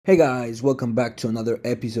Hey guys, welcome back to another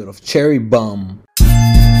episode of Cherry Bum.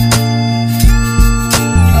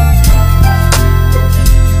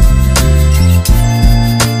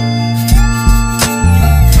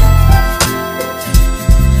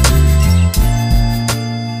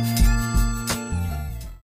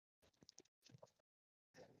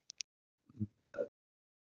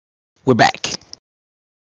 We're back.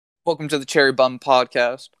 Welcome to the Cherry Bum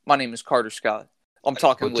Podcast. My name is Carter Scott. I'm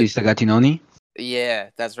talking with... Bautista Gattinoni.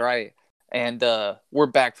 Yeah, that's right. And we're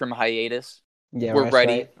back from hiatus. Yeah, We're that's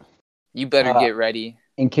ready. right. You better get ready.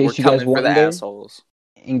 In case We're you guys coming for the wonder, assholes.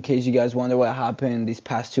 what happened these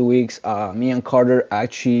past 2 weeks, me and Carter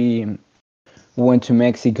actually went to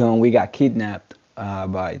Mexico and we got kidnapped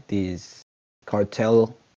by this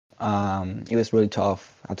cartel. It was really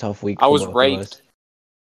tough. A tough week. I for was both of raped. us.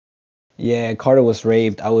 Yeah, Carter was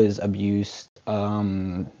raped. I was abused.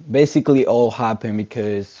 Basically, all happened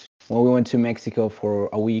because when we went to Mexico for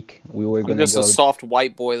a week, we were I'm gonna just go. a soft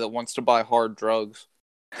white boy that wants to buy hard drugs.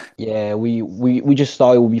 Yeah, we just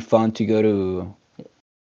thought it would be fun to go to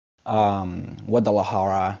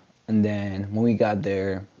Guadalajara, and then when we got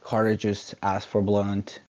there, Carter just asked for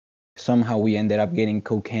blunt. Somehow we ended up getting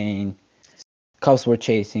cocaine. Cops were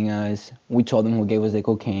chasing us. We told them who gave us the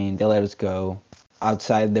cocaine. They let us go.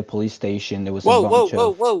 Outside the police station, there was a bunch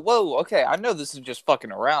of... Whoa. Okay, I know this is just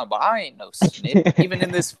fucking around, but I ain't no snitch. Even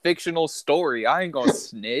in this fictional story, I ain't gonna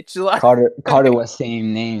snitch. Like... Carter was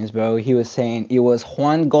saying names, bro. He was saying it was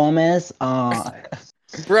Juan Gomez.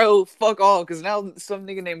 Bro, fuck all, because now some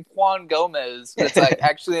nigga named Juan Gomez that's like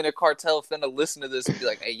actually in a cartel finna listen to this and be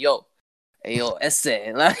like, hey yo, ese.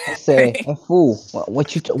 Say, hey, fool,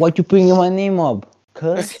 what you bringing my name up?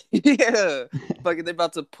 Cuz? Yeah, fucking they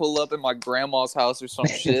about to pull up in my grandma's house or some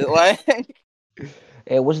shit. Like,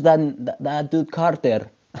 hey, what's that dude Carter?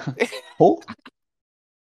 Who?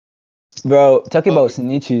 Bro, talking about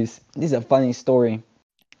snitches, this is a funny story.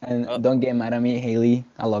 And don't get mad at me, Haley.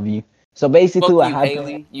 I love you. So basically, fuck what you, happened?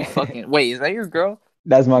 Haley. You fucking wait. Is that your girl?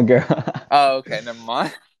 That's my girl. Oh, okay, never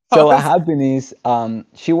mind. So what happened is,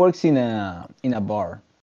 she works in a bar,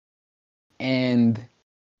 and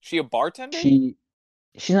she a bartender?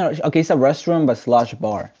 She's not okay. It's a restaurant but slash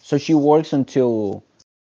bar. So she works until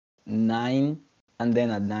 9, and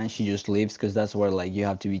then at 9 she just leaves because that's where like you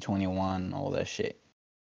have to be 21 and all that shit.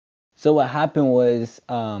 So what happened was,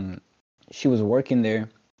 she was working there,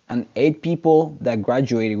 and 8 people that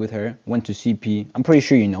graduated with her went to CP. I'm pretty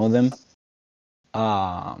sure you know them.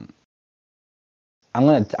 I'm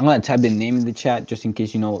gonna type the name in the chat just in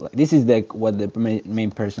case you know. This is like what the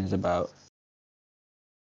main person is about.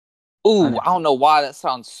 Ooh, I don't know why that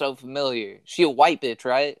sounds so familiar. She a white bitch,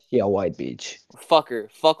 right? She a white bitch. Fuck her.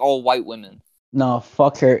 Fuck all white women. No,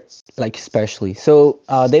 fuck her, like, especially. So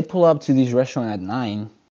they pull up to this restaurant at 9,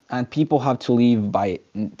 and people have to leave by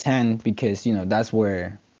 10 because, you know, that's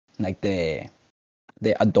where like the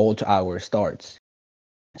adult hour starts.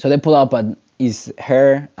 So they pull up is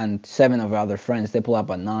her and 7 of her other friends. They pull up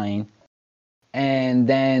at 9, and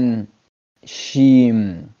then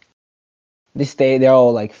they're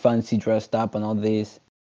all like fancy dressed up and all this.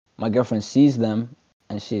 My girlfriend sees them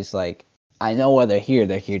and she's like, I know why they're here.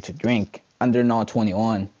 They're here to drink, and they're not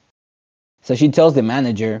 21. So she tells the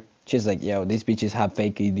manager, she's like, yo, these bitches have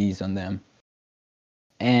fake IDs on them.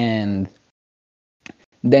 And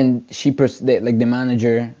then the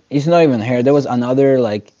manager, it's not even her. There was another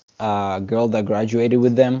like girl that graduated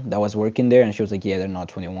with them that was working there, and she was like, yeah, they're not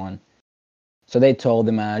 21. So they told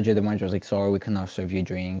the manager was like, sorry, we cannot serve you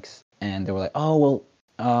drinks. And they were like, oh,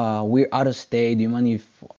 well, we're out of state. Do you mind if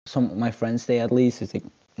some of my friends stay at least? It's like,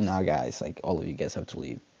 no, guys, like, all of you guys have to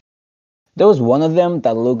leave. There was one of them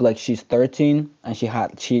that looked like she's 13, and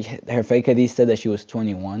her fake ID said that she was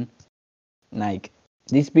 21. Like,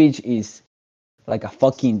 this bitch is like a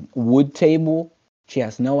fucking wood table. She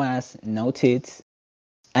has no ass, no tits,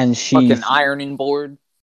 and she's fucking ironing board.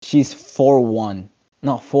 She's 4'1",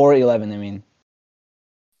 no 4'11". I mean,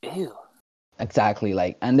 ew. Exactly,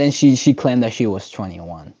 like, and then she claimed that she was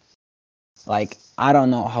 21. Like, I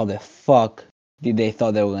don't know how the fuck did they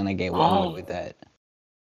thought they were gonna get away with that.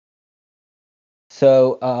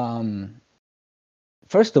 So,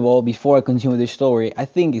 first of all, before I continue this story, I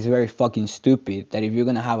think it's very fucking stupid that if you're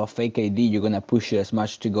gonna have a fake ID, you're gonna push it as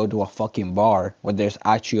much to go to a fucking bar where there's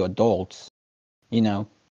actually adults. You know,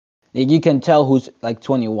 like, you can tell who's like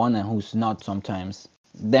 21 and who's not sometimes.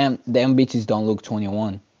 Them bitches don't look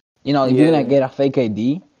 21. You know, if you're gonna get a fake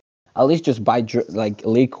ID, at least just buy like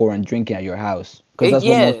liquor and drink it at your house, because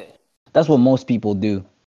that's what most people do.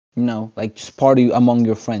 You know, like, just party among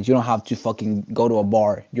your friends. You don't have to fucking go to a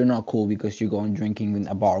bar. You're not cool because you're going drinking in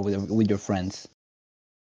a bar with your friends.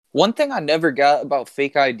 One thing I never got about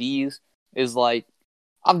fake IDs is like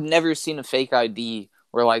I've never seen a fake ID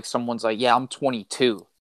where like someone's like, "Yeah, I'm 22."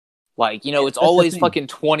 Like, Yeah, it's that's the always thing. fucking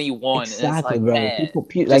 21, and it's Exactly, like, bro. man,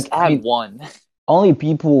 Like, just I add mean, one. only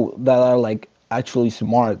people that are like actually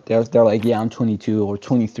smart, they're like, yeah, I'm 22 or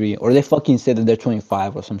 23, or they fucking say that they're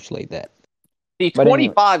 25 or some shit like that. See, But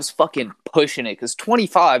anyway, 25's fucking pushing it because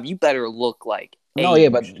 25, you better look like no, yeah,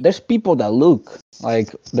 but aged. there's people that look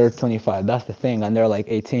like they're 25. That's the thing, and they're like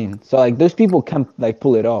 18. So like those people can like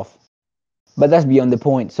pull it off. But that's beyond the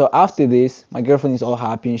point. So after this, my girlfriend is all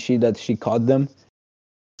happy and she caught them,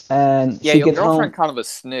 and Yeah, she your gets home. girlfriend kind of a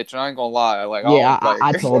snitch. I ain't gonna lie. Like, I Yeah, don't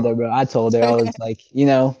like. I told her, bro. I told her I was like,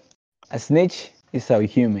 a snitch is so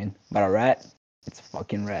human, but a rat, it's a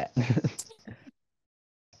fucking rat.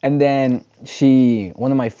 And then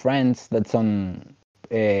one of my friends that's on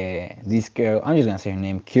this girl, I'm just gonna say her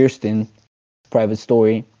name, Kirsten, private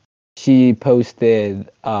story. She posted,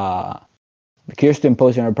 Kirsten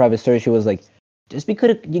posted on her private story. She was like, just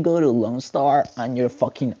because you go to Lone Star and you're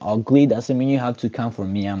fucking ugly doesn't mean you have to come for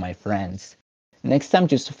me and my friends. Next time,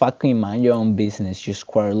 just fucking mind your own business, you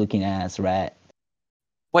square looking ass rat.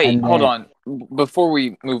 Wait, And hold then on. Before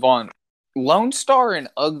we move on, Lone Star and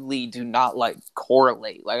ugly do not like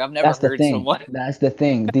correlate. Like, I've never that's the heard thing. someone That's the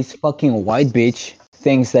thing. This fucking white bitch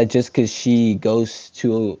thinks that just because she goes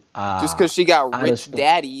to just because she got out of rich school.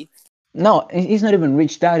 daddy. No, he's not even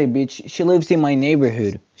rich daddy, bitch. She lives in my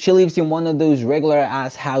neighborhood. She lives in one of those regular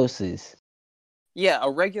ass houses. Yeah, a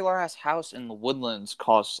regular ass house in the Woodlands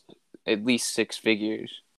costs at least 6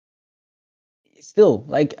 figures. Still,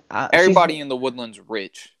 like she's Everybody in the Woodlands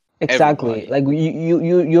rich. exactly Everybody.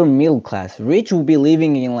 like you're middle class. Rich will be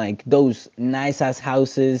living in like those nice ass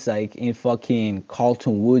houses, like in fucking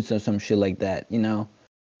Carlton Woods or some shit like that.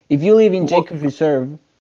 If you live in Well, Jacobs Reserve,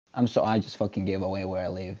 I just fucking gave away where I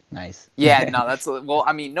live. Nice. yeah, no, that's well.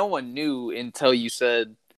 I mean, no one knew until you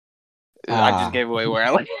said I just Ah. gave away where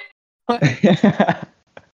I live.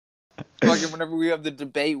 Fucking whenever we have the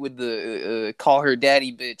debate with the call her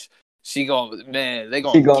daddy bitch, she going, man, they She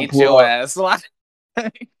gonna gonna get pull your up. ass.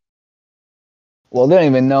 Well, they don't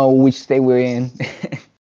even know which state we're in.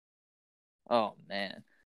 Oh man.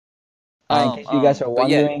 In case you guys are But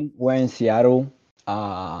yeah, wondering, we're in Seattle.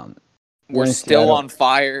 Um, we're we're in still Seattle. on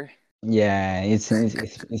fire. Yeah, it's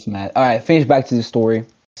mad. All right, finish back to the story.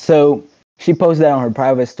 So she posted that on her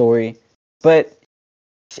private story, but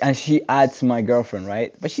and she adds my girlfriend,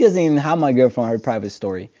 right? But she doesn't even have my girlfriend on her private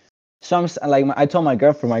story. So like, I told my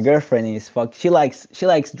girlfriend is fuck. She likes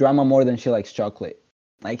drama more than she likes chocolate.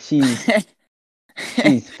 Like she's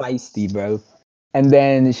feisty, bro. And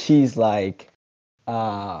then she's like,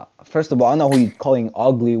 first of all, I know who you're calling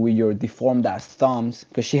ugly with your deformed ass thumbs,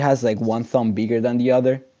 because she has like one thumb bigger than the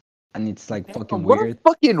other, and it's like fucking What a weird.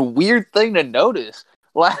 fucking weird thing to notice.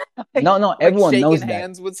 Like, No, no, like everyone shaking knows that.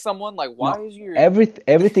 hands with someone. Like, No, why is your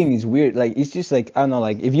everything is weird. Like it's just like I don't know.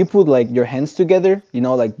 Like if you put like your hands together,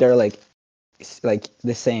 like they're like like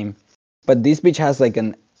the same, but this bitch has like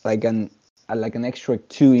an extra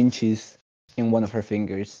 2 inches in one of her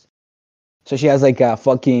fingers. So she has like a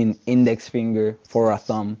fucking index finger for a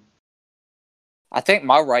thumb. I think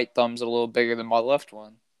my right thumb's a little bigger than my left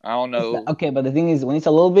one. I don't know. Okay, but the thing is, when it's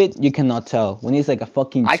a little bit, you cannot tell. When it's like a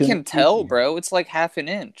fucking I two can inches, tell, bro. It's like half an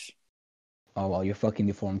inch. oh well, you're fucking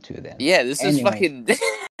deformed too then. Yeah, this is Anyways, fucking.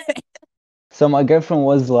 so my girlfriend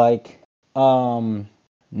was like,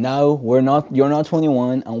 no, we're not. You're not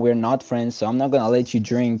 21, and we're not friends. So I'm not gonna let you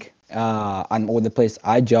drink and with the place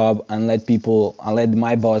I job and let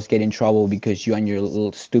my boss get in trouble because you and your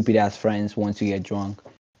little stupid ass friends want to get drunk.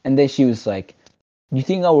 And then she was like, you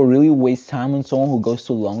think I would really waste time on someone who goes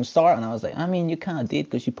to Lone Star? And I was like, I mean, you kind of did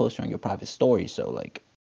because you posted on your private story. So like,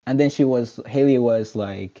 and then Haley was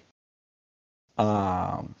like,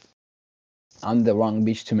 um, I'm the wrong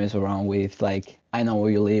bitch to mess around with. Like, I know where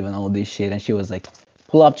you live and all this shit. And she was like,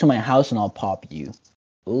 pull up to my house and I'll pop you.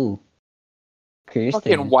 Ooh,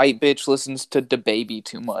 Fucking Kirsten. white bitch listens to DaBaby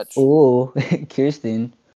too much. Ooh,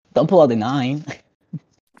 Kirsten. Don't pull out the nine.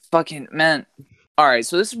 Fucking man. All right,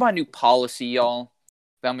 so this is my new policy, y'all.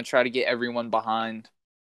 That I'm gonna try to get everyone behind.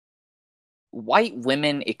 White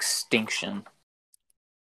women extinction.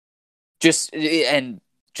 Just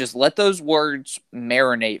let those words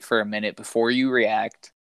marinate for a minute before you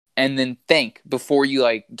react, and then think before you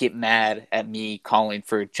like get mad at me calling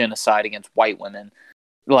for genocide against white women.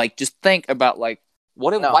 Like, just think about like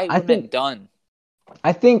what have No, white women done?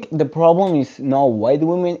 I think the problem is not white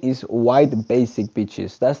women, is white basic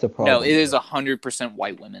bitches. That's the No, it problem, is bro. 100%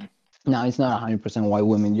 white women. No, it's not 100% white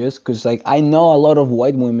women. Just because, like, I know a lot of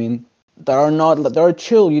white women that are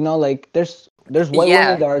chill. Like there's white women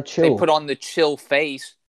Yeah, that are they chill. put on the chill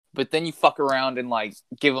face, But then you fuck around and like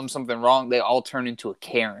give them something wrong, they all turn into a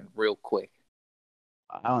Karen real quick.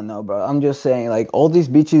 I don't know, bro. I'm just saying, like, all these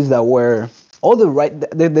bitches that wear all the right.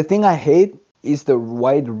 The thing I hate is the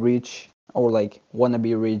white rich or like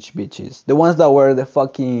wannabe rich bitches. The ones that wear the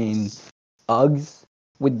fucking Uggs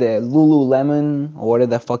with the Lululemon or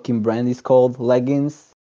whatever the fucking brand is called leggings.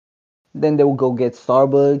 Then they will go get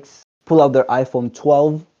Starbucks, pull out their iPhone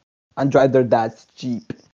 12, and drive their dad's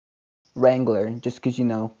Jeep Wrangler just because you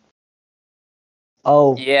know.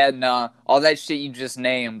 Oh, Yeah, nah. All that shit you just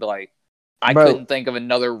named, like, I bro, couldn't think of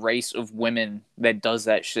another race of women that does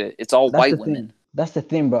that shit. It's all that's the white thing. women. That's the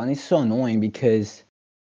thing, bro, and it's so annoying because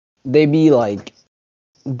they be like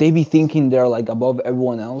they be thinking they're like above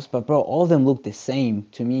everyone else, but bro, all of them look the same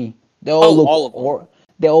to me. They all Oh, look all of them.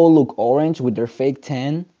 they all look orange with their fake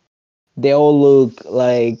tan. They all look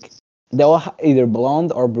like they all either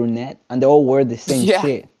blonde or brunette, and they all wear the same Yeah.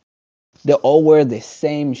 shit. They all wear the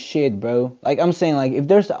same shit, bro. Like I'm saying, like if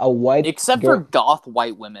there's a white Except for girl, goth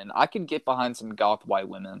white women. I could get behind some goth white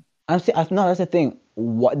women. I'm saying, no, that's the thing.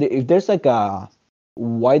 What if there's like a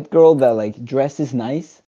white girl that like dresses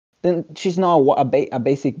nice, then she's not a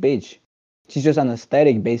basic bitch. She's just an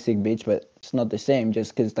aesthetic basic bitch, but it's not the same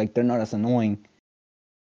just because like they're not as annoying.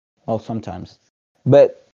 Well, sometimes,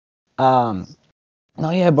 but um,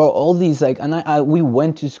 no, yeah, bro. All these like, and we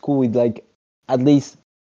went to school with like at least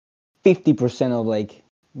 50% of like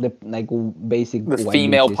the like basic The white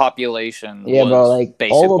female bitches. population Yeah, bro. was Like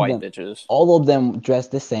basic white bitches. all of them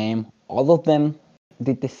dressed the same. All of them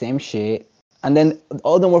did the same shit, and then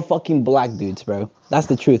all of them were fucking black dudes, bro. That's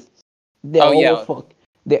the truth. They Oh all were yeah. fuck.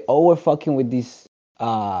 They all were fucking with these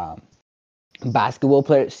basketball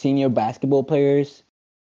players, senior basketball players,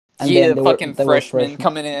 and then Yeah, fucking they were freshmen freshmen.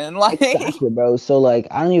 coming in like Exactly, bro. So like,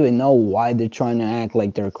 I don't even know why they're trying to act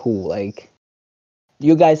like they're cool. Like,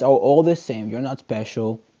 you guys are all the same. You're not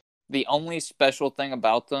special. the only special thing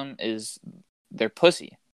about them is their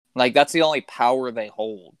pussy. Like that's the only power they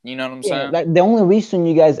hold. You know what I'm Yeah, saying? like the only reason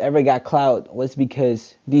you guys ever got clout was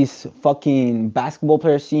because these fucking basketball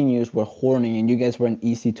player seniors were horny and you guys were an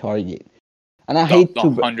easy target. And I hate to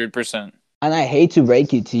 100%. and I hate to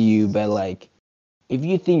break it to you, but like if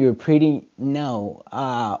you think you're pretty, no.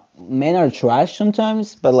 Men are trash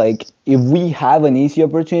sometimes, but like if we have an easy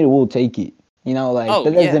opportunity, we'll take it. You know, like Oh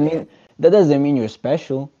yeah. that doesn't mean you're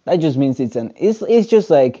special. That just means it's just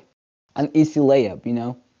like an easy layup, you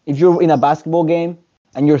know? If you're in a basketball game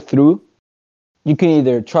and you're through, you can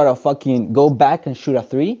either try to fucking go back and shoot a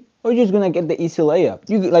three, or you're just gonna get the easy layup.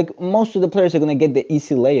 You like most of the players are gonna get the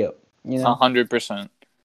easy layup, you know? 100%.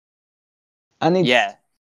 And Yeah.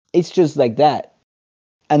 it's just like that.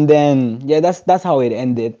 And then yeah, that's how it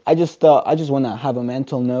ended. I just wanna have a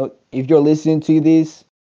mental note. If you're listening to this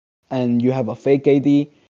and you have a fake ID,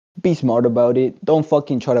 be smart about it. Don't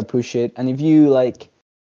fucking try to push it. And if you like,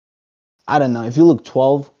 I don't know, if you look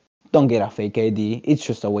 12, don't get a fake ID. It's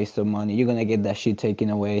just a waste of money. You're gonna get that shit taken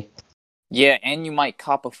away. Yeah, and you might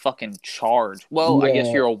cop a fucking charge. Well, I guess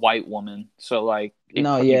Yeah, you're a white woman, so like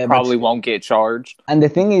no, you yeah, but probably won't get charged. and the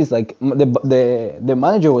thing is, like the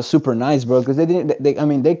manager was super nice, bro, because they didn't. I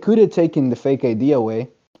mean, they could have taken the fake ID away,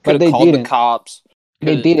 Could but have they called the didn't. cops.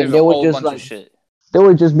 They Could didn't. there's a They were whole just bunch of like shit. they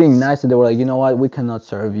were just being nice, and they were like, you know what, we cannot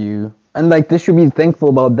serve you, and like they should be thankful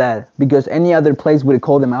about that because any other place would have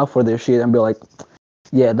called them out for their shit and be like,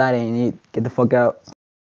 yeah, that ain't it. Get the fuck out.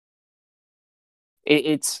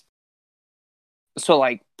 It's so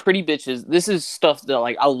like pretty bitches. This is stuff that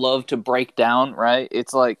like I love to break down. Right?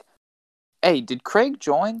 It's like, hey, did Craig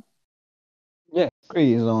join? Yeah,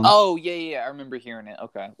 crazy zone. Oh yeah. I remember hearing it.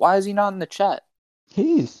 Okay, why is he not in the chat?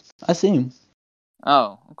 He's. I see him.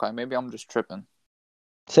 Oh, okay. Maybe I'm just tripping.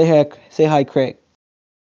 Say hi, Craig.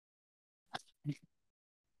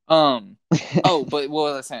 Oh, but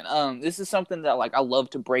what was I saying? This is something that like I love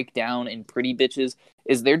to break down in pretty bitches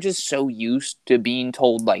is they're just so used to being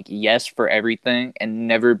told like yes for everything and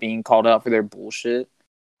never being called out for their bullshit.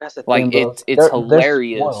 That's the Like thing, bro. it's They're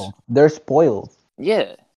hilarious. spoiled. They're spoiled.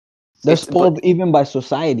 Yeah. They're It's but spoiled even by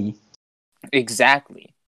society.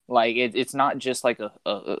 exactly. Like it's not just like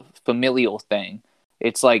a familial thing.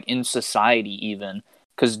 It's like in society even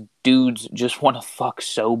cuz dudes just want to fuck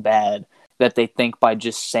so bad that they think by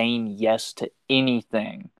just saying yes to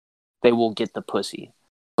anything they will get the pussy.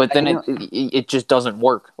 But And then it just doesn't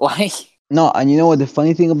work. Like no, and you know what the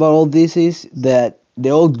funny thing about all this is that they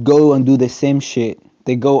all go and do the same shit.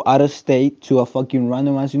 They go out of state to a fucking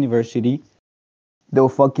random ass university. They'll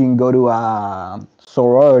fucking go to a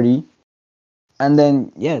sorority, and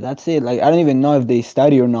then yeah, that's it. Like I don't even know if they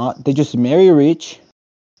study or not. They just marry rich,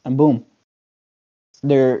 and boom,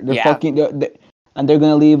 they're yeah, fucking and they're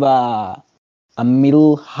gonna leave a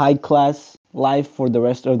middle high class life for the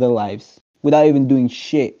rest of their lives without even doing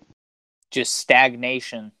shit. Just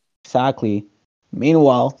stagnation. Exactly.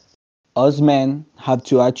 Meanwhile, us men have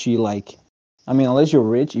to actually like, I mean, unless you're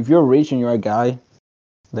rich, if you're rich and you're a guy,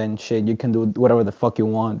 then shit, you can do whatever the fuck you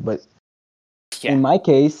want. But Yeah. in my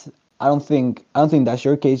case, I don't think that's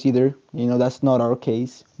your case either. You know, that's not our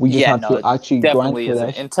case. We just Yeah, have no, to it actually grind definitely for isn't.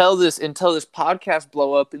 that. Until this podcast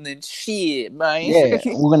blow up and then shit, man. Yeah,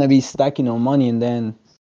 we're gonna be stacking on money and then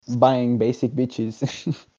buying basic bitches.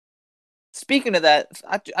 Speaking of that,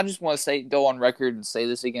 I just want to go on record and say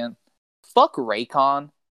this again. Fuck Raycon.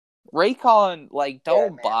 Raycon, like, Yeah,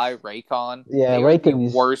 don't man. buy Raycon. Yeah, They are the Raycon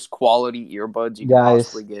is worst quality earbuds you could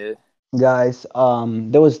possibly guys. get. Guys,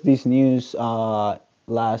 there was this news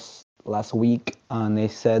last week, and they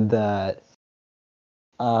said that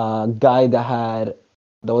a guy that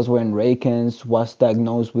was wearing Raycons was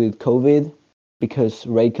diagnosed with COVID because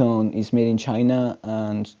Raycon is made in China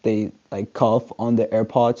and they like cough on the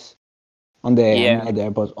AirPods, I mean Yeah, not the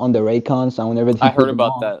AirPods, on the Raycons, and whenever he I put heard them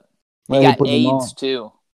about on, that. He whenever he got put them AIDS on,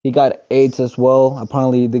 too. he got AIDS as well.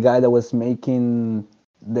 Apparently, the guy that was making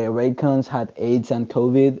the Raycons had AIDS and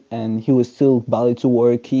COVID, and he was still valid to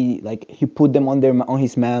work. He put them on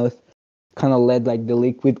his mouth, kind of let like the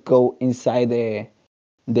liquid go inside the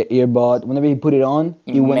earbud. Whenever he put it on,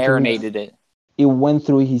 He marinated it. it went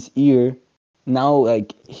through his ear. Now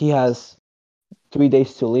like he has 3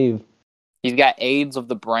 days to live. He's got AIDS of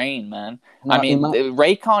the brain, man. I Now in mean, my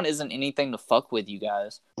Raycon isn't anything to fuck with, you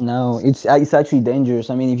guys. No, it's actually dangerous.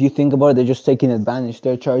 I mean, if you think about it, they're just taking advantage.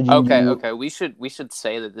 They're charging Okay, you. okay. We should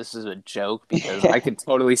say that this is a joke because I could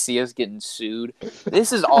totally see us getting sued.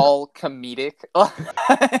 This is all comedic.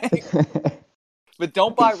 But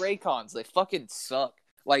don't buy Raycons. They fucking suck.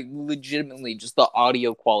 Like, legitimately, just the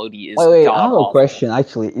audio quality is Wait, I god have a awful. question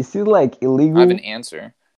actually. Is it like I have an illegal?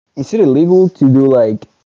 answer. Is it illegal to do like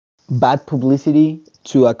bad publicity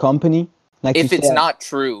to a company? Like to If it's say, not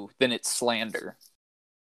true, then it's slander.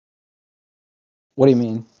 what do you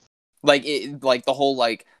mean? Like the whole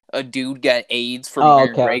like a dude got AIDS from Oh,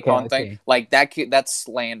 wearing okay, okay, Raycon thing. okay. Like that's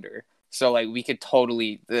slander. So like we could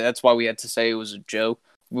totally. That's why we had to say it was a joke.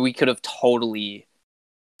 We could have totally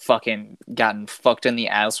fucking gotten fucked in the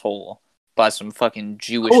asshole by some fucking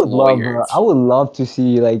Jewish I lawyers would love to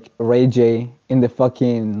see like Ray J in the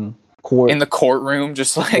fucking in court. the courtroom,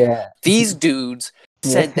 just like Yeah, these dudes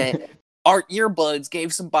yeah. said that our earbuds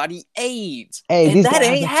gave somebody AIDS, Hey, and that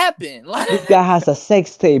ain't happened. this guy has a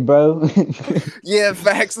sex tape, bro. Yeah,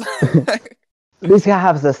 facts. This guy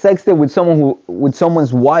has a sex tape with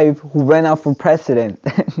someone's wife who ran out for president.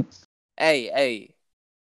 Hey,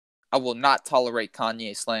 I will not tolerate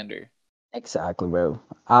Kanye slander. Exactly, bro.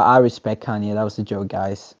 I respect Kanye. That was a joke,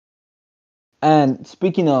 guys. And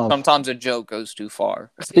Sometimes a joke goes too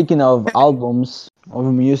far. speaking of albums of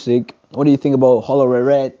music, what do you think about Hollow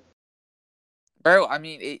Red? Bro, I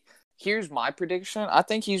mean, here's my prediction. I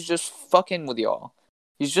think he's just fucking with y'all.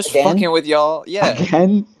 He's just Again? fucking with y'all. Yeah.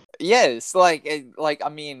 Again? Yes. Like I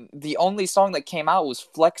mean, the only song that came out was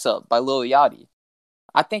Flex Up by Lil Yachty.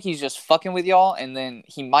 I think he's just fucking with y'all, and then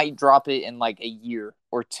he might drop it in like a year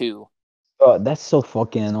or two. Oh, that's so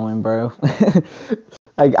fucking annoying, bro.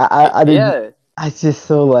 Like I didn't. Yeah. I just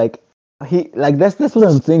so like he like that's what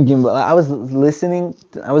I'm thinking. But I was listening.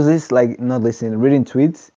 I was just like not listening, reading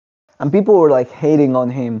tweets, and people were like hating on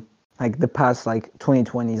him. Like the past like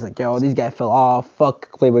 2020, he's like, yo, this guy fell off.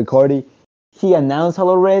 Fuck Playboy Cardi. He announced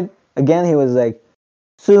Hello Red again. He was like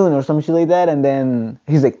soon or some shit like that, and then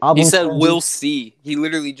he's like He album's said gonna be we'll see. He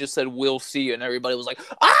literally just said we'll see, and everybody was like,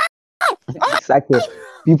 ah! exactly.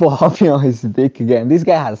 People hopping on his dick again. This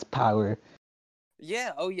guy has power.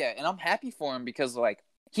 Yeah, oh yeah, and I'm happy for him because like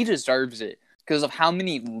he deserves it because of how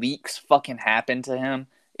many leaks fucking happened to him.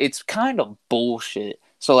 It's kind of bullshit.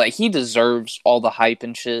 So like he deserves all the hype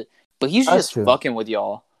and shit, but he's That's just true. fucking with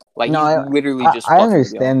y'all. Like No, he's I literally I, just I fucking with y'all.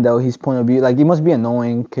 understand though his point of view. Like it must be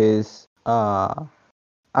annoying because I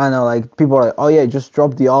don't know, like people are like, oh yeah, just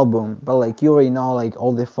drop the album, but like you already know like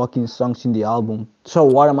all the fucking songs in the album. So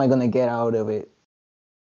what am I gonna get out of it?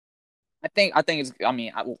 I think it's. I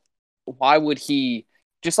mean, why would he?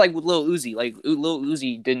 Just like with Lil Uzi, like Lil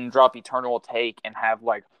Uzi didn't drop Eternal Take and have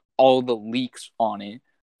like all the leaks on it.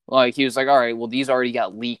 Like he was like, all right, well these already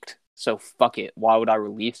got leaked, so fuck it. Why would I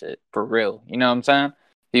release it for real? You know what I'm saying?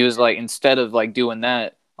 He was like, instead of like doing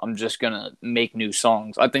that, I'm just gonna make new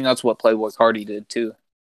songs. I think that's what Playboy Cardi did too.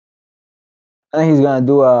 And he's gonna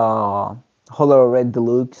do a Hollow Red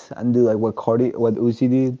Deluxe and do like what Uzi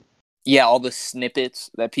did. Yeah, all the snippets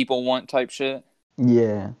that people want type shit.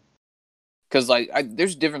 Yeah. Because like,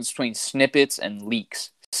 there's a difference between snippets and leaks.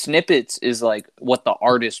 Snippets is like what the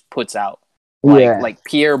artist puts out. Yeah. Like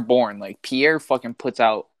Pierre Bourne. Like Pierre fucking puts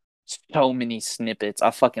out so many snippets.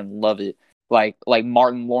 I fucking love it. Like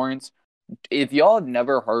Martin Lawrence. If y'all have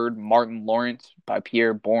never heard Martin Lawrence by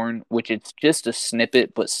Pierre Bourne, which it's just a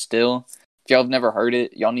snippet, but still, if y'all have never heard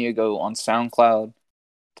it, y'all need to go on SoundCloud,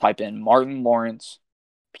 type in Martin Lawrence,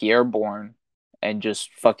 Pierre Bourne, and just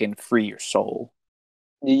fucking free your soul.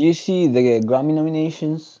 Did you see the Grammy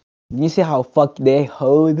nominations? Did you see how fuck they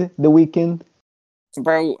hoed The Weeknd?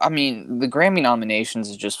 Bro, I mean, the Grammy nominations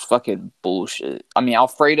is just fucking bullshit. I mean,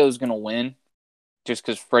 Alfredo's gonna win just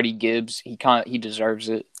because Freddie Gibbs, he deserves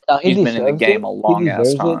it. No, he He's been in the deserves game it. a He long ass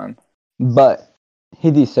deserves it. time. But he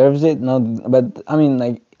deserves it. No, but I mean,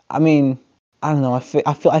 I don't know.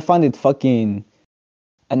 I find it fucking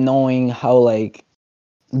annoying how like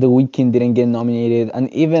The Weeknd didn't get nominated,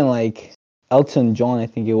 and even like Elton John, I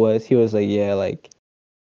think it was. He was like, yeah, like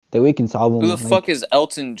The Weeknd's Who the album, fuck like, is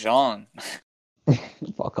Elton John?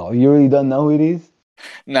 fuck off. You really don't know who it is?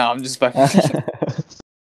 No, I'm just fucking.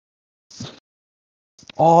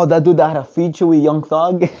 Oh, that dude that had a feature with Young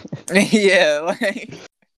Thug. Yeah, like.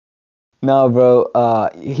 No, bro.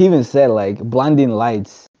 He even said like Blinding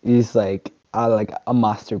Lights is like a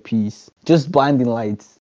masterpiece. Just Blinding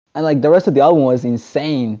Lights, and like the rest of the album was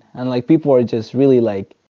insane, and like people are just really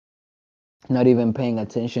like not even paying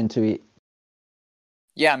attention to it.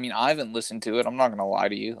 Yeah, I mean, I haven't listened to it. I'm not gonna lie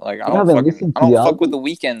to you. Like, You haven't listened I to the don't fuck with album, the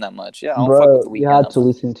Weekend that much. Yeah, I don't fuck with bro. the You Weekend had that to much.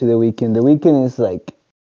 listen to The Weeknd. The Weeknd is like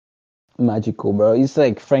magical, bro. It's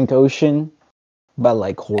like Frank Ocean, but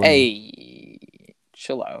like horny. Hey,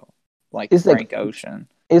 chill out. Like It's like Frank Ocean.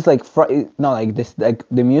 it's like not like this. Like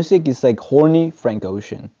the music is like horny Frank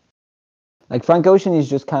Ocean. Like Frank Ocean is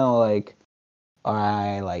just kind of like,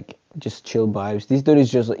 alright, like just chill vibes. This dude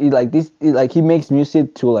is just like he makes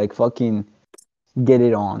music to like fucking get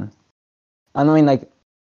it on. I mean like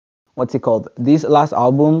what's it called? This last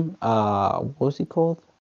album, what's it called?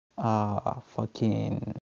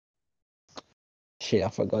 Fucking shit, I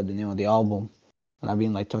forgot the name of the album, and I've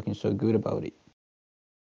been like talking so good about it.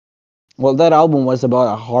 Well, that album was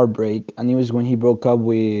about a heartbreak, and it was when he broke up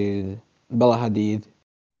with Bella Hadid.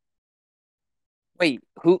 Wait,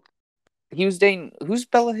 who? He was dating. Who's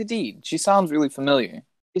Bella Hadid? She sounds really familiar.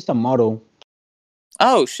 It's a model.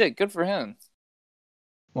 Oh shit, good for him.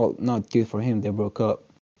 Well, not good for him. They broke up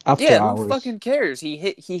after Yeah, who hours. fucking cares? He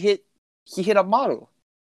hit a model.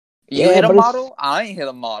 You Yeah, hit a but it's model? I ain't hit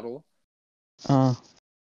a model. uh.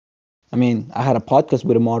 I mean, I had a podcast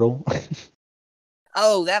with a model.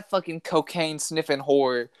 Oh, that fucking cocaine sniffing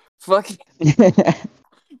whore. Fucking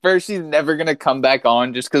first, she's never gonna come back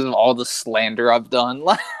on just because of all the slander I've done.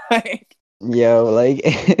 Like, Yo,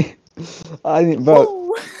 like, bro.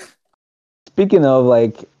 woo. Speaking of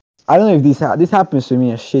like, I don't know if this happens to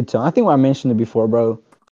me a shit ton. I think I mentioned it before, bro.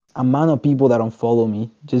 Amount of people that don't follow me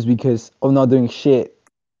just because of not doing shit.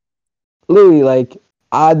 Literally, like,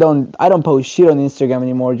 I don't post shit on Instagram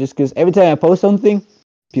anymore just because every time I post something,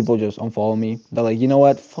 people just unfollow me. They're like, you know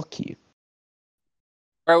what? Fuck you.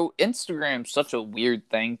 Bro, Instagram's such a weird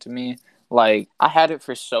thing to me. Like, I had it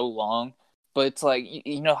for so long, but it's like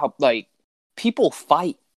you know how like people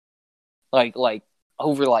fight like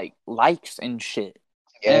over like likes and shit.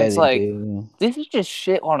 And Yeah, it's they like do. this is just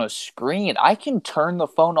shit on a screen. I can turn the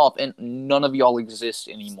phone off and none of y'all exist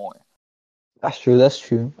anymore. That's true. That's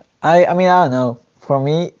true. I mean, I don't know. For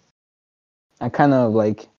me, I kind of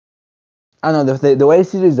like I don't know the way I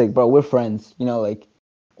see it is like, bro, we're friends. You know, like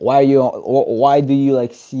why do you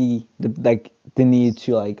like see the need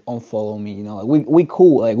to like unfollow me? You know, like we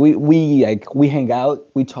cool. Like we hang out,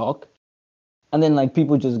 we talk, and then like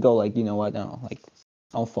people just go like, you know what? No, like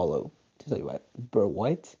unfollow. Just like what, bro?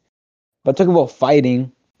 What? But talking about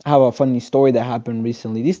fighting, I have a funny story that happened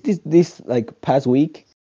recently. This like past week.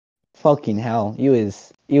 Fucking hell, it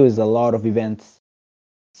was a lot of events.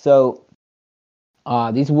 So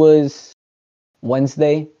this was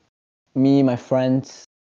Wednesday. Me, my friends,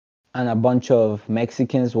 and a bunch of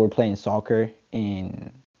Mexicans were playing soccer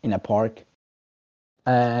in a park.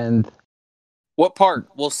 And What part?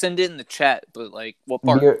 We'll send it in the chat, but like what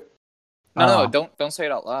part? we're No, uh don't say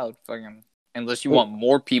it out loud. Fucking unless you it, want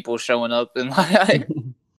more people showing up and like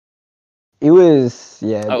it was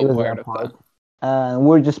yeah, oh it was at a word okay. park. And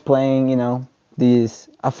we're just playing, these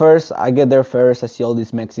at first I get there first, I see all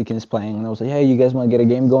these Mexicans playing, and I was like, hey, you guys wanna get a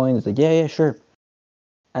game going? It's like, yeah, sure.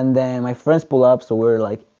 And then my friends pull up, so we're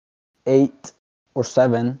like 8 or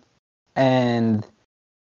 7, and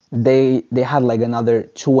they had like another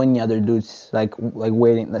 20 other dudes like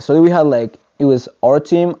waiting. So we had like it was our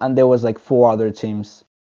team and there was like 4 other teams.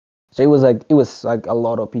 So it was like a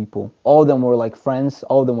lot of people. All of them were like friends.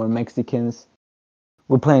 All of them were Mexicans.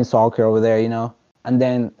 We're playing soccer over there, and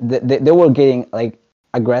then they were getting like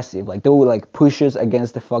aggressive, like they would like push us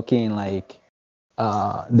against the fucking like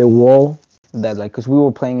the wall, that like because we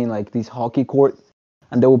were playing in like this hockey court,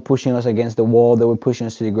 and they were pushing us against the wall, they were pushing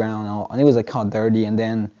us to the ground, and it was like kind of dirty. And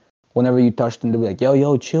then whenever you touched them, they'd be like,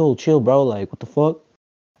 yo, chill bro, like what the fuck.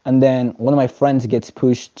 And then one of my friends gets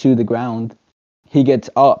pushed to the ground, he gets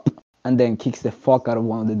up and then kicks the fuck out of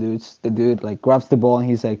one of the dudes. The dude like grabs the ball and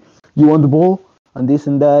he's like, you want the ball, and this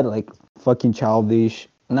and that, like fucking childish.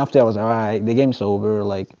 And after I was like, alright, the game's over,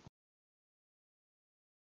 like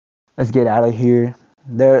let's get out of here.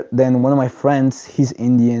 Then one of my friends, he's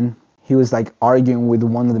Indian, he was like arguing with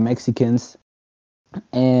one of the Mexicans,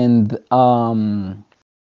 and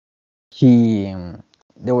he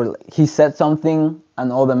said something,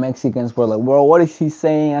 and all the Mexicans were like, bro, what is he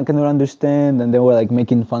saying, I cannot understand, and they were like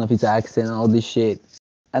making fun of his accent and all this shit.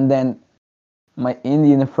 And then my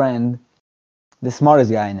Indian friend, the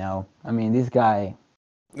smartest guy now, I mean this guy,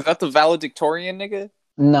 Is that the valedictorian nigga?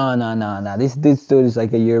 no, this dude is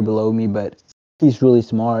like a year below me, but he's really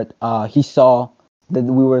smart. He saw that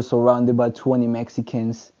we were surrounded by 20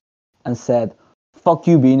 Mexicans and said, fuck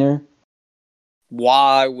you, Beaner.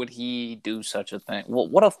 Why would he do such a thing?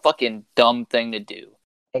 What a fucking dumb thing to do.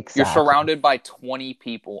 Exactly. You're surrounded by 20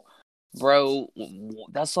 people. Bro,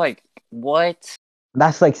 that's like, what?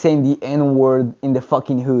 That's like saying the N-word in the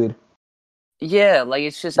fucking hood. Yeah, like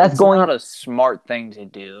it's just, That's it's not a smart thing to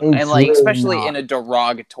do. It's And like, really especially not. in a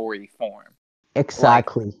derogatory form.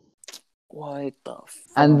 Exactly. Like, what the fuck?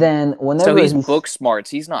 And then whenever So he's book smarts,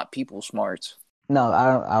 he's not people smarts. No,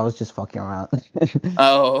 I was just fucking around.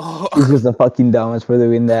 Oh. He's just a fucking dumbass for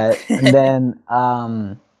doing that. And then,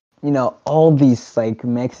 all these like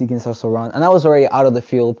Mexicans are surrounded, and I was already out of the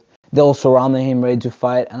field. They all surrounded him, ready to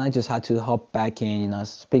fight, and I just had to hop back in.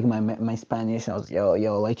 Speak my Spanish. And I was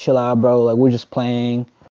yo, like chill out, bro. Like we're just playing.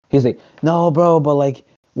 He's like, no, bro, but like,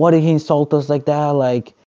 why did he insult us like that?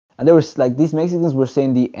 Like, and there was like these Mexicans were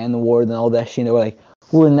saying the N word and all that shit. And they were like,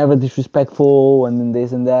 we were never disrespectful, and then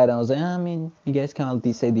this and that. And I was like, I mean, you guys can't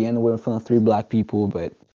say the N word in front of 3 black people,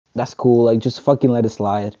 but that's cool. Like, just fucking let it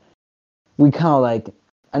slide. We kind of like,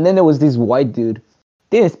 and then there was this white dude,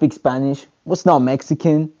 didn't speak Spanish, was not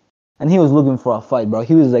Mexican, and he was looking for a fight, bro.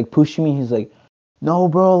 He was like pushing me. He's like, no,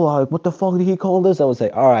 bro, like, what the fuck did he call us? I was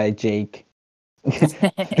like, all right, Jake,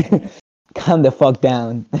 calm the fuck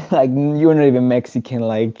down. Like, you're not even Mexican.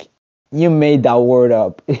 Like, you made that word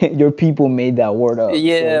up. Your people made that word up.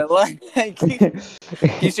 Yeah, so. like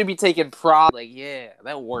you should be taking pride. Like, yeah,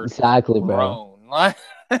 that word Exactly, is bro. grown.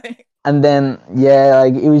 And then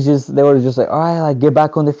like it was just, they were just like, all right, like get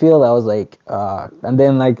back on the field. I was like, and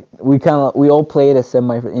then like we all played except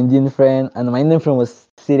my Indian friend, and my Indian friend was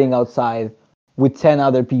sitting outside with 10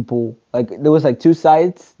 other people. Like there was like 2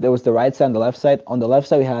 sides. There was the right side and the left side. On the left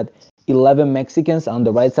side we had 11 Mexicans. On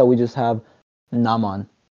the right side we just have Naman,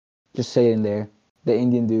 just sitting there, the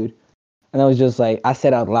Indian dude. And I was just like, I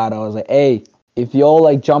said out loud, I was like, hey, if y'all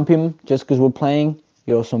like jump him just because we're playing,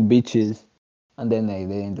 you're some bitches. And then they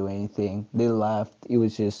didn't do anything. They laughed. It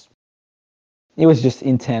was just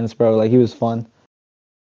intense, bro. Like it was fun.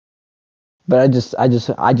 But I just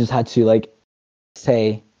had to like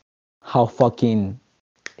say how fucking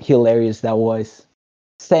hilarious that was.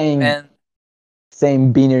 Saying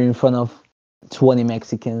Beaner in front of 20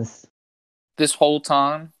 Mexicans. This whole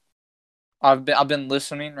time, I've been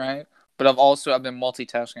listening, right? But I've been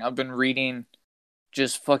multitasking. I've been reading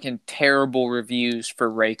just fucking terrible reviews for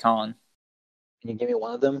Raycon. Can you give me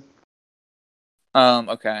one of them?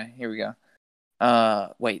 Okay, here we go.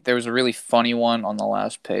 Wait, there was a really funny one on the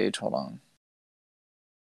last page. Hold on.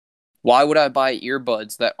 Why would I buy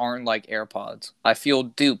earbuds that aren't like AirPods? I feel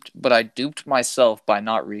duped, but I duped myself by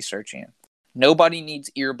not researching it. Nobody needs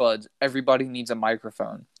earbuds. Everybody needs a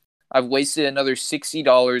microphone. I've wasted another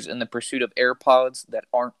 $60 in the pursuit of AirPods that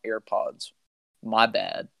aren't AirPods. My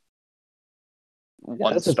bad.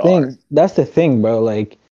 One star. That's the thing, bro.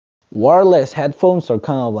 Like, wireless headphones are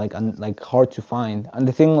kind of like hard to find. And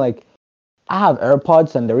the thing, like, I have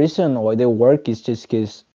AirPods, and the reason why they work is just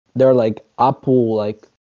because they're like Apple, like,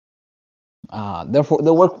 therefore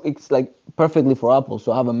they work. It's like perfectly for Apple.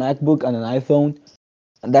 So I have a MacBook and an iPhone,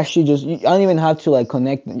 and that shit I don't even have to like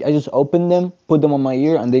connect. I just open them, put them on my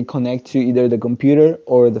ear, and they connect to either the computer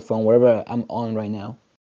or the phone, wherever I'm on right now.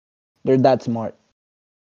 They're that smart.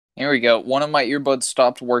 Here we go. One of my earbuds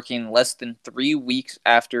stopped working less than 3 weeks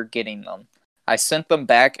after getting them. I sent them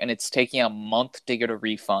back, and it's taking a month to get a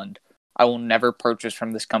refund. I will never purchase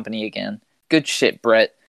from this company again. Good shit,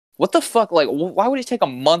 Brett. What the fuck? Like, why would it take a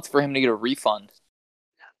month for him to get a refund?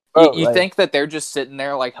 You think that they're just sitting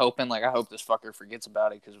there, like, hoping, like, I hope this fucker forgets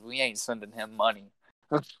about it, because we ain't sending him money.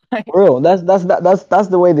 Bro, that's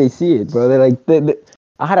the way they see it, bro. They're like,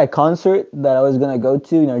 I had a concert that I was gonna go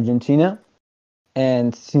to in Argentina,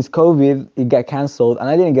 and since COVID, it got canceled, and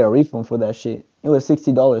I didn't get a refund for that shit. It was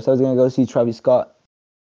 $60. I was gonna go see Travis Scott.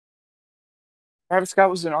 Travis Scott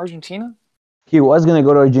was in Argentina. He was gonna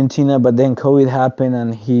go to Argentina, but then COVID happened,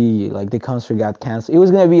 and the concert got canceled. It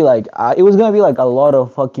was gonna be like a lot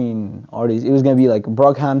of fucking artists. It was gonna be like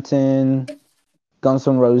Brockhampton, Guns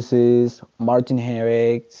N' Roses, Martin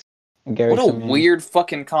Garrix, What a Garrison. weird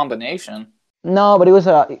fucking combination. No, but it was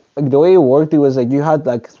like the way it worked. It was like you had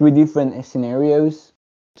like three different scenarios.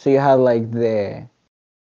 So you had like the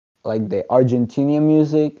Argentinian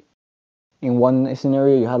music in one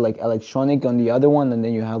scenario. You had like electronic on the other one, and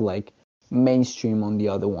then you had like mainstream on the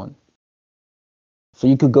other one. So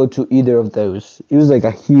you could go to either of those. It was like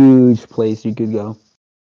a huge place you could go.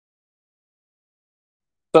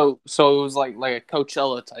 So it was like a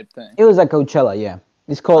Coachella type thing. It was at Coachella, yeah.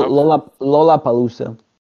 It's called Okay. Lollapalooza.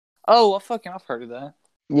 Oh, I've heard of that.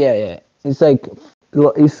 Yeah, yeah. It's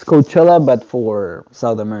Coachella but for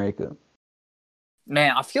South America.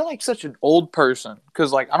 Man, I feel like such an old person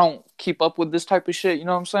because like I don't keep up with this type of shit. You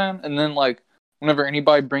know what I'm saying? And then like whenever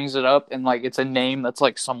anybody brings it up and like it's a name that's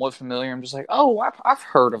like somewhat familiar, I'm just like, oh, I've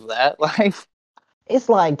heard of that. Like, It's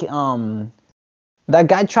like that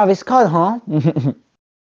guy Travis Scott, huh?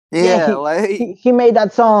 Yeah, yeah, like he made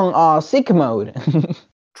that song Sick Mode.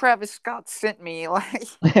 Travis Scott sent me like.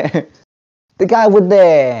 The guy with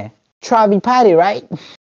the Travis Patty, right?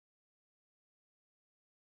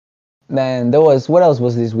 Man, there was what else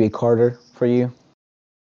was this week, Carter, for you?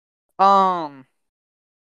 Um,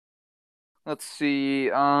 let's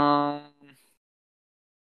see. I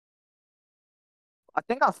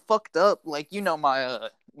think I fucked up. Like you know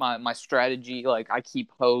my strategy. Like I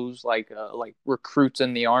keep hoes like recruits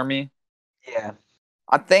in the army. Yeah.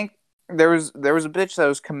 I think there was a bitch that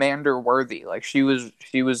was commander worthy. Like she was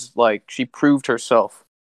like she proved herself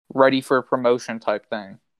ready for a promotion type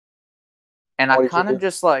thing. And I What did you kind of do?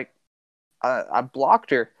 just like I blocked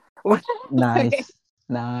her. I Nice.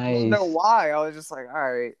 don't know Nice. why. I was just like,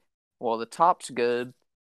 all right, well the top's good,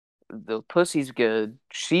 the pussy's good,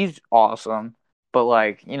 she's awesome, but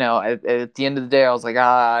like at the end of the day, I was like,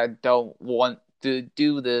 I don't want to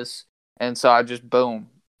do this, and so I just boom,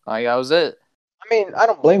 like that was it. I mean, I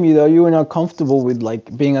don't blame you though. You were not comfortable with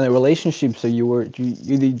like being in a relationship, so you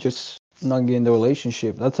did just not get in the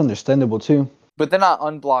relationship. That's understandable too. But then I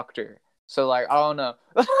unblocked her, so like I don't know.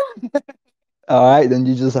 All right, then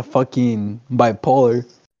you just a fucking bipolar.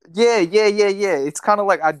 Yeah. It's kind of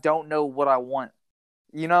like I don't know what I want.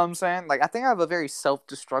 You know what I'm saying? Like I think I have a very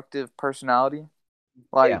self-destructive personality. Yeah.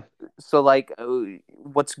 Like so like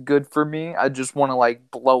what's good for me, I just want to like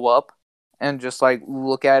blow up and just like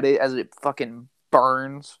look at it as it fucking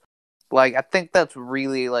burns. Like I think that's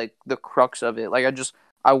really like the crux of it. Like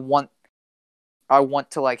I want I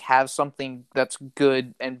want to like have something that's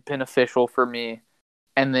good and beneficial for me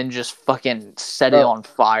and then just fucking set it Bro, on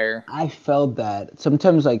fire. I felt that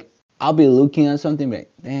sometimes like I'll be looking at something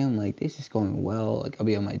like, damn, like this is going well. Like I'll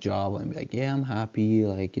be on my job and be like, yeah, I'm happy.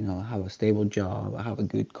 Like, I have a stable job. I have a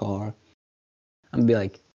good car. And be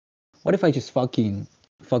like, what if I just fucking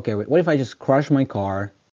fuck every? What if I just crash my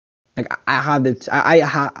car? Like I have the What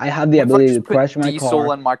if I ability to just crash put my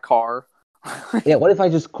diesel car. in my car? Yeah, what if I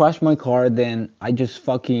just crash my car? Then I just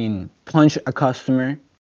fucking punch a customer,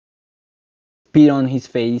 spit on his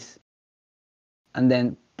face, and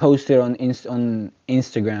then post it on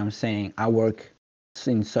Instagram saying I work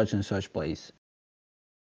in such and such place.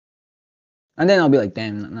 And then I'll be like,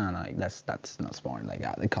 damn, no, that's not smart. Like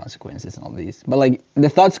the consequences and all these. But like the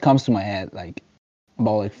thoughts comes to my head like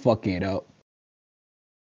about like fucking it up.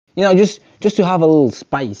 Just to have a little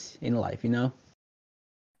spice in life. Yeah,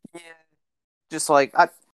 just like I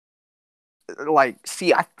like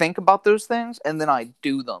see I think about those things and then I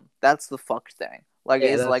do them. That's the fuck thing. Like Yeah,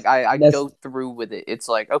 it's that's like I that's go through with it. It's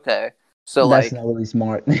like okay, so that's like not really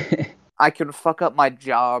smart. I can fuck up my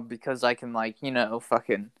job because I can like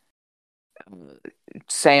fucking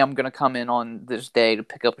say I'm gonna come in on this day to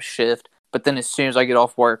pick up a shift, but then as soon as I get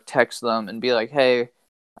off work, text them and be like, hey,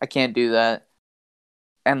 I can't do that,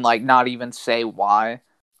 and like not even say why,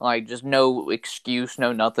 like just no excuse,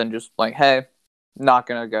 no nothing, just like hey, not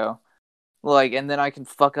gonna go. Like, and then I can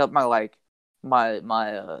fuck up my like my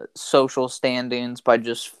social standings by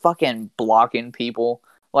just fucking blocking people.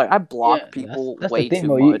 Like I Yeah, block that's people that's the way thing, too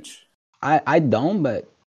bro. much. I don't, but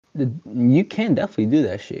you can definitely do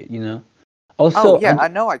that shit. Oh Also, yeah, I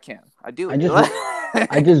know I can. I do I just wa-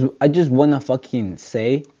 it. I just wanna fucking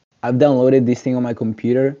say I've downloaded this thing on my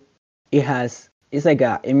computer. It's like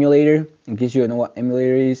a emulator. In case you don't know what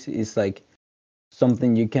emulator is, it's like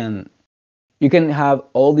something you can have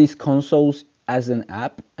all these consoles as an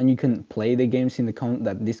app, and you can play the games in the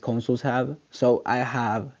that these consoles have. So I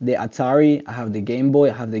have the Atari, I have the Game Boy,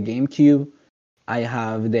 I have the GameCube, I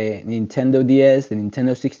have the Nintendo DS, the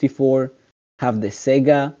Nintendo 64, have the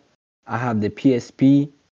Sega, I have the PSP,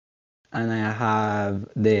 and I have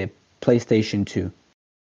the PlayStation 2.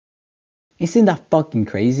 Isn't that fucking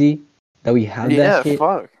crazy that we have that shit?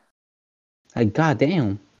 Fuck. Like,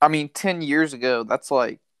 goddamn. I mean, 10 years ago, that's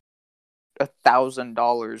like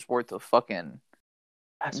 $1,000 worth of fucking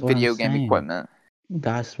video game equipment.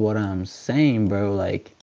 That's what I'm saying, bro.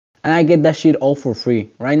 Like, and I get that shit all for free.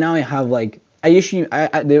 Right now, I have like, I usually,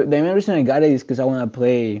 the main reason I got it is because I want to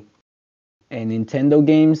play Nintendo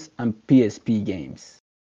games and PSP games.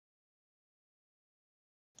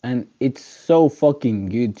 And it's so fucking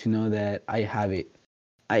good to know that I have it.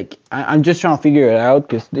 Like, I'm just trying to figure it out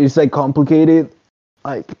because it's like complicated.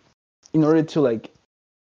 Like, in order to like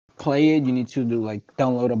play it, you need to do like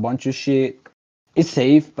download a bunch of shit. It's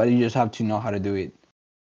safe, but you just have to know how to do it.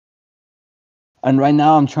 And right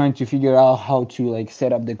now, I'm trying to figure out how to like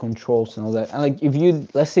set up the controls and all that. And like, if you,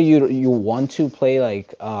 let's say you want to play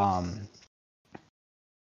like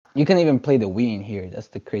you can even play the Wii in here. That's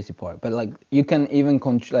the crazy part. But like, you can even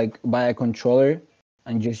like buy a controller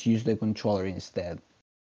and just use the controller instead.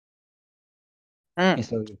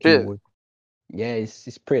 Instead of the keyboard. Yeah,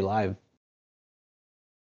 it's pretty live.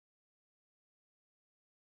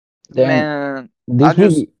 Then Man,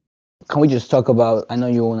 this week, can we just talk about? I know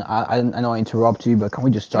you want. I know I interrupt you, but can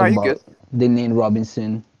we just talk about the Nate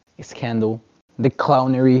Robinson scandal, the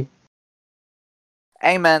clownery?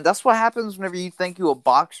 Hey man, that's what happens whenever you think you're a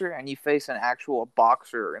boxer and you face an actual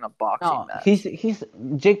boxer in a boxing match. He's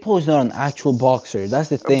Jake Paul is not an actual boxer. That's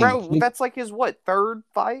the thing. Bro, that's like his third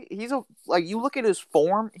fight? He's you look at his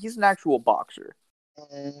form, he's an actual boxer.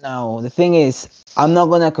 No, the thing is, I'm not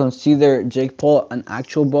gonna consider Jake Paul an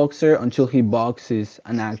actual boxer until he boxes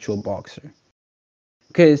an actual boxer.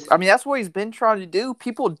 Because I mean, that's what he's been trying to do.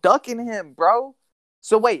 People ducking him, bro.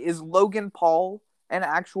 So wait, is Logan Paul an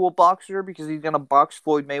actual boxer because he's gonna box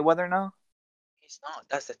Floyd Mayweather now? He's not.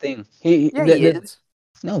 That's the thing. He is.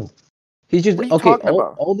 No, he's just okay.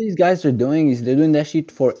 All these guys are doing is they're doing that shit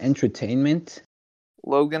for entertainment.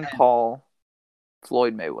 Logan Paul,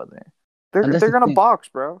 Floyd Mayweather. They're gonna box,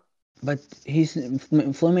 bro. But Floyd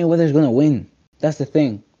Mayweather's gonna win. That's the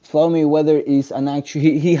thing. Floyd Mayweather is an actual.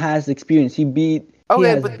 He has experience. He beat.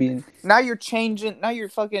 Now you're changing. Now you're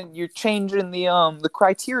changing the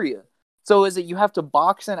criteria. So is it you have to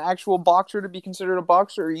box an actual boxer to be considered a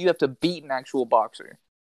boxer, or you have to beat an actual boxer?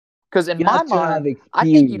 Because in my mind, I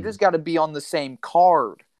think you just got to be on the same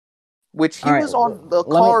card, which he was on the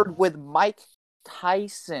card with Mike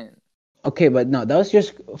Tyson. Okay, but no, that was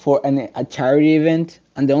just for a charity event,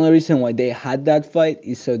 and the only reason why they had that fight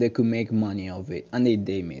is so they could make money of it, and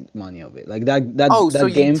they made money of it. Like that. So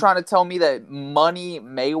you're trying to tell me that Money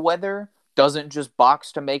Mayweather doesn't just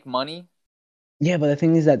box to make money? Yeah, but the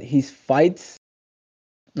thing is that his fights,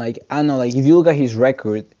 like, I don't know, like if you look at his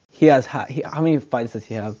record, he has how many fights does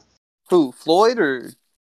he have? Who, Floyd or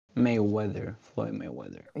Mayweather? Floyd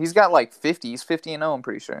Mayweather. He's got like 50. He's 50-0, I'm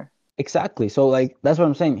pretty sure. Exactly. So like that's what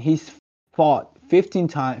I'm saying. He's fought 50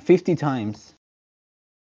 times.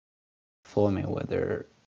 Floyd Mayweather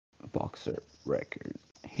boxer record.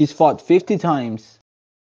 He's fought 50 times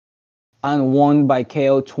and won by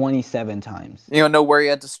KO 27 times. You don't know where he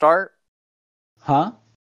had to start? Huh?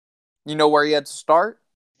 You know where he had to start?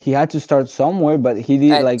 He had to start somewhere, but he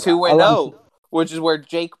did at like 2-0, which is where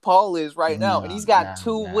Jake Paul is right now, and he's got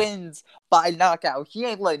two wins by knockout. He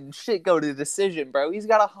ain't letting shit go to decision, bro. He's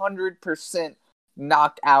got 100%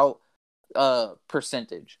 knockout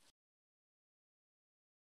percentage.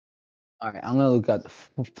 All right, I'm gonna look at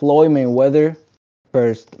Floyd Mayweather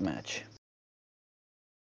first match,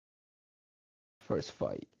 first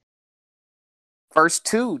fight. First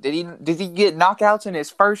two. Did he get knockouts in his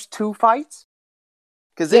first two fights?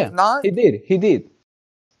 Because if not, he did.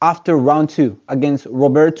 After round 2 against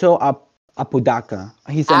Roberto Apodaca,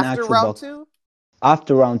 he's an actual boxer.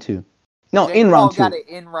 After round 2. No, Jake in Paul round 2. Got it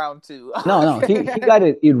in round 2. No, he got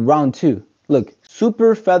it in round 2. Look,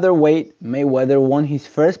 super featherweight Mayweather won his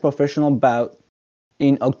first professional bout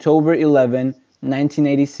in October 11,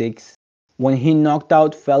 1986, when he knocked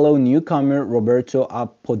out fellow newcomer Roberto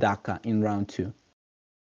Apodaca in round 2.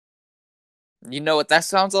 You know what that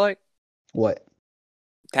sounds like? What?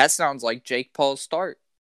 That sounds like Jake Paul's start.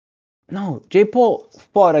 No, Jake Paul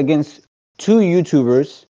fought against 2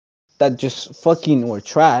 YouTubers that just fucking were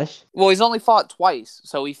trash. Well, he's only fought twice,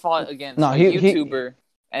 so he fought against a YouTuber,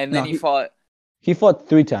 and then he fought... He fought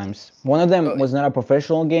 3 times. One of them was not a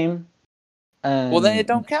professional game, Well, then it And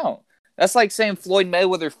don't count. That's like saying Floyd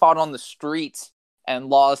Mayweather fought on the streets and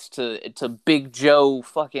lost to Big Joe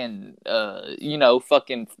fucking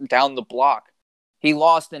fucking down the block. He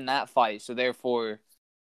lost in that fight, so therefore,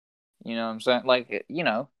 you know what I'm saying? Like, you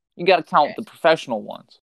got to count the professional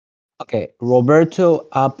ones. okay, Roberto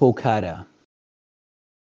Apocada.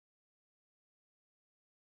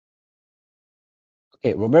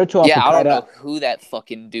 Okay, Roberto Yeah, I don't Apocada. know who that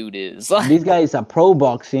fucking dude is. This guy is a pro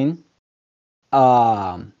boxing.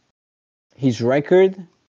 Um, his record.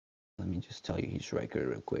 Let me just tell you his record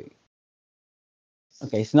real quick.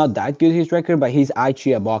 Okay, it's not that good his record, but he's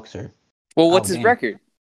actually a boxer. Well, Oh what's his damn, record?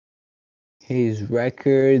 his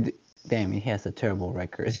record. Damn, he has a terrible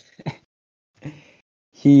record.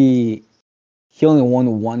 he he only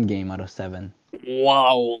won 1 game out of 7.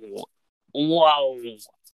 Wow. Wow.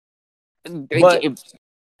 But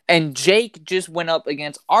And Jake just went up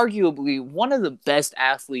against arguably one of the best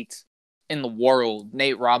athletes in the world,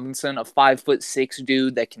 Nate Robinson, a 5'6"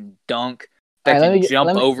 dude that can dunk, that alright, can jump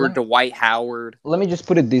over Dwight Howard. let me just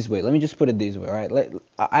put it this way. All right,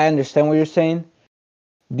 I understand what you're saying.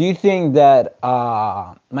 Do you think that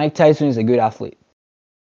Mike Tyson is a good athlete?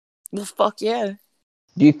 Well, fuck yeah.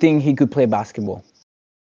 Do you think he could play basketball?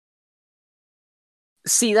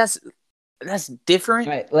 See, that's different.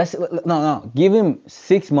 All right, no. Give him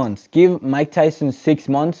 6 months. Give Mike Tyson 6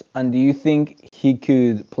 months, and do you think he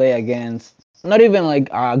could play against not even like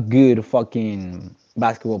a good fucking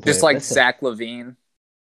basketball player? Just like Zach LaVine.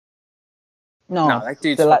 No, that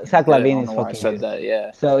dude's Zach good. LaVine I don't is know why I fucking said good. that,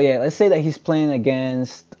 yeah. So yeah, let's say that he's playing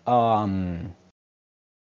against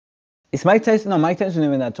is Mike Tyson? No, Mike Tyson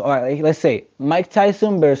even that. All right, let's say Mike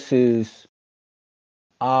Tyson versus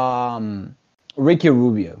Ricky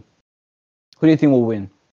Rubio. Who do you think will win?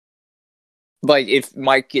 Like, if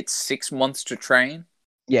Mike gets 6 months to train?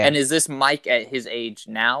 Yeah. And is this Mike at his age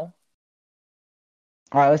now?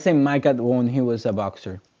 All right, let's say Mike at when he was a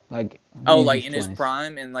boxer. Like like in 20s. his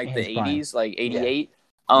prime, in like In the his prime. 80s, like 88.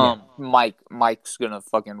 Yeah. Mike's gonna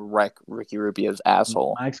fucking wreck Ricky Rubio's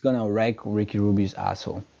asshole. Mike's gonna wreck Ricky Rubio's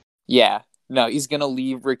asshole. Yeah, no, he's gonna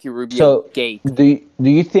leave Ricky Rubio So gaped. do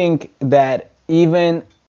you think that even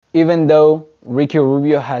though Ricky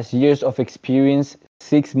Rubio has years of experience,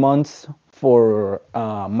 6 months for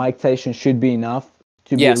Mike Tyson should be enough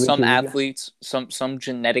to be a Ricky Some Rubio? athletes, some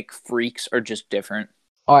genetic freaks are just different.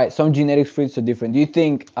 All right, some genetic freaks are different. Do you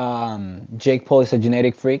think Jake Paul is a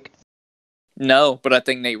genetic freak? No, but I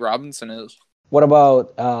think Nate Robinson is. What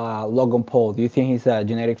about Logan Paul? Do you think he's a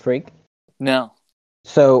genetic freak? No.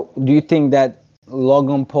 So, do you think that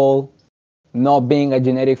Logan Paul, not being a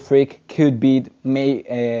genetic freak, could beat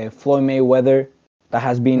Floyd Mayweather, that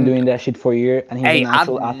has been doing that shit for a year, and he's an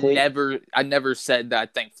actual athlete? I never said that I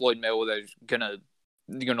think Floyd Mayweather's gonna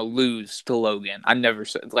lose to Logan. I never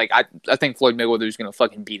said, like, I think Floyd Mayweather's gonna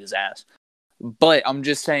fucking beat his ass. But I'm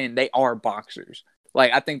just saying they are boxers.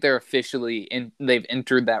 Like, I think they're officially they've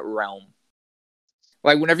entered that realm.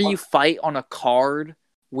 Like, whenever you fight on a card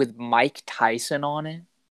with Mike Tyson on it,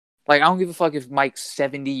 like, I don't give a fuck if Mike's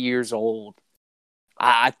 70 years old.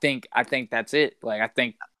 I think that's it. Like, I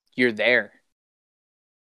think you're there.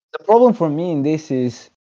 The problem for me in this is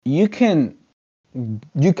you can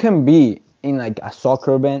be in like a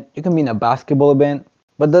soccer event, you can be in a basketball event,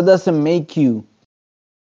 but that doesn't make you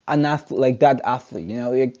an athlete, like that athlete. You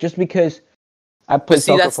know, like, just because I play But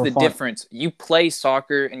see, soccer that's for the fun. difference. You play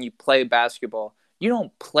soccer and you play basketball. You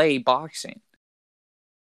don't play boxing.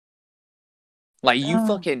 Like, you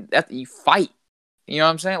you fight. You know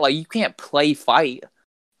what I'm saying? Like, you can't play fight.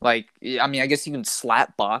 Like, I mean, I guess you can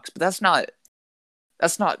slap box, but that's not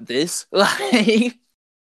this. Like,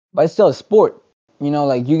 But it's still a sport. You know,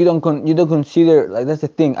 like you don't consider, like, that's the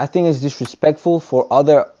thing. I think it's disrespectful for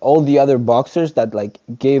all the other boxers that like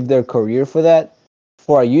gave their career for that,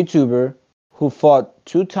 for a YouTuber who fought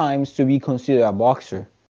 2 times to be considered a boxer.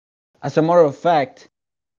 As a matter of fact,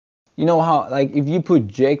 you know how, like, if you put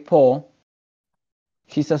Jake Paul,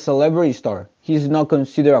 he's a celebrity star. He's not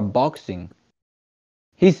considered a boxing.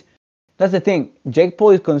 That's the thing. Jake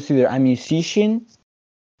Paul is considered a musician,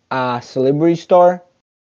 a celebrity star,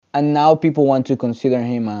 and now people want to consider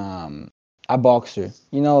him a boxer.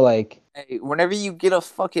 You know, like, hey, whenever you get a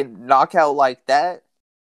fucking knockout like that,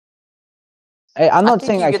 I'm not I think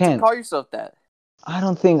saying you I get can't. to call yourself that. I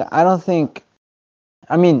don't think.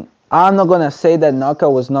 I mean, I'm not gonna say that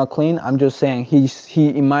knockout was not clean. I'm just saying he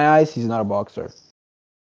in my eyes, he's not a boxer.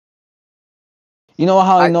 You know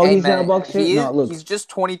how I know he's not a boxer? He's just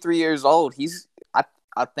 23 years old.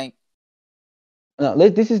 I think. No,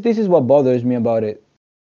 this is what bothers me about it.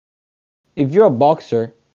 If you're a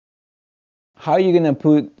boxer, how are you gonna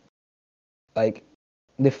put like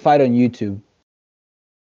the fight on YouTube?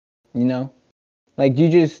 You know, like you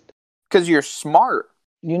just Because you're smart.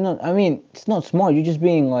 I mean, it's not smart. You're just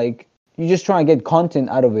being like, you're just trying to get content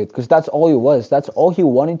out of it because that's all it was. That's all he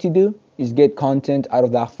wanted to do is get content out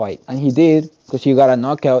of that fight, and he did because he got a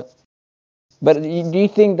knockout. But do you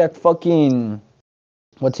think that fucking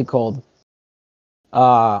what's it called?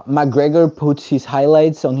 McGregor puts his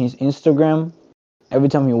highlights on his Instagram every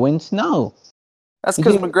time he wins? No. That's You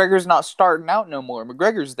because think, McGregor's not starting out no more.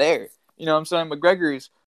 McGregor's there. You know what I'm saying?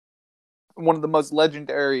 McGregor's one of the most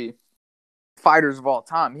legendary fighters of all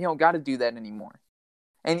time. He don't got to do that anymore.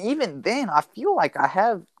 And even then, I feel like I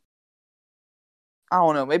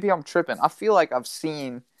don't know, maybe I'm tripping. I feel like I've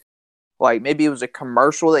seen, like, maybe it was a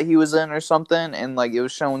commercial that he was in or something, and, like, it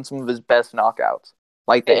was showing some of his best knockouts.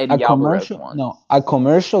 Like the a Eddie Alvarez commercial? one. No, a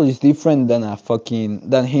commercial is different than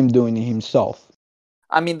than him doing it himself.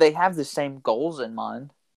 I mean, they have the same goals in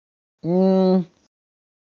mind. Mm,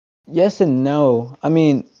 yes and no. I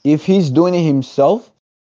mean, if he's doing it himself,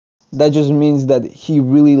 that just means that he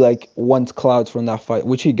really like wants clouds from that fight,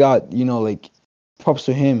 which he got. Like props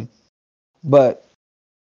to him. But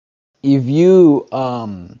if you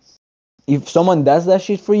if someone does that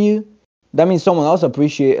shit for you, that means someone else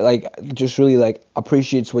just really like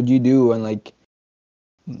appreciates what you do and like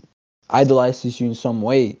idolizes you in some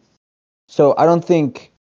way. So I don't think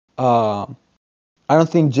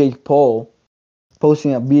Jake Paul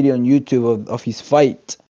posting a video on YouTube of his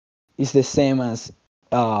fight is the same as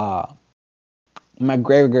uh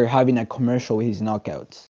McGregor having a commercial with his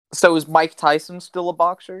knockouts. So is Mike Tyson still a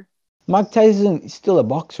boxer? Mike Tyson is still a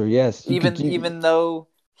boxer, yes. Even though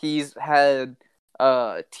he's had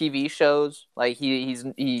TV shows, like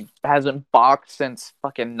he hasn't boxed since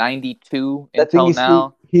fucking 92 the thing until is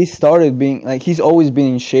now. he started being like he's always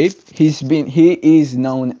been in shape. He is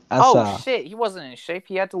known as Oh a shit, he wasn't in shape.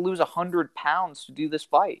 He had to lose 100 pounds to do this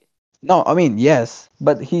fight. no, I mean yes,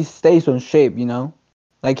 but he stays on shape.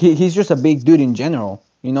 Like he's just a big dude in general.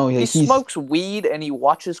 He He's smokes weed and he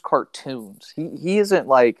watches cartoons. He isn't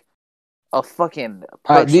like a fucking do you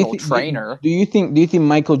personal think trainer. do you think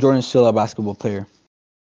Michael Jordan's still a basketball player?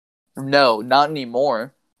 No, not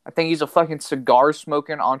anymore. I think he's a fucking cigar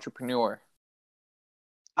smoking entrepreneur.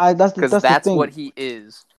 Because That's the that's thing. what he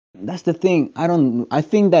is. That's the thing. I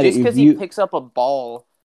think that Just if because he you picks up a ball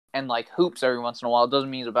and like hoops every once in a while doesn't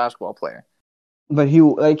mean he's a basketball player. but he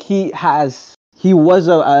was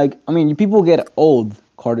a like I mean people get old,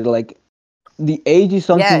 Carter. Like the age is Yeah,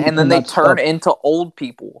 something you and then they cannot turn stop. into old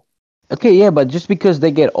people. Okay, yeah, but just because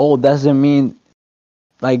they get old doesn't mean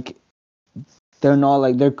like they're not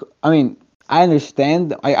like they're. I mean, I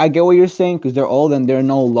understand. I get what you're saying because they're old and they're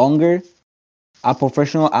no longer a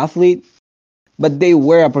professional athlete, but they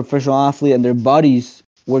were a professional athlete and their bodies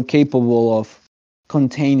were capable of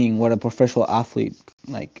containing what a professional athlete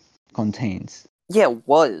like contains. Yeah, it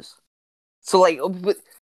was. So like,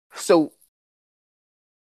 so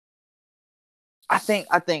I think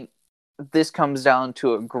this comes down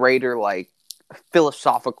to a greater like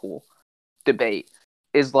philosophical debate.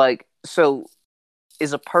 Is like, so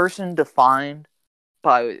is a person defined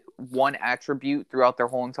by one attribute throughout their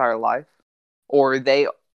whole entire life, or are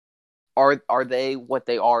they what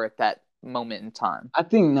they are at that moment in time? I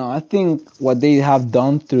think no. I think what they have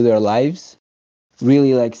done through their lives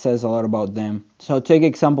really like says a lot about them. So take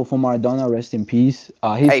example for Maradona, rest in peace.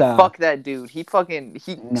 He's Hey, a fuck that dude. He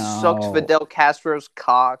sucks no. Fidel Castro's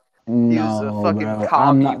cock. He was a No, fucking bro. I'm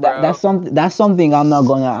commie, not. That's bro. something. That's something I'm not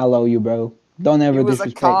gonna allow you, bro. Don't He ever was a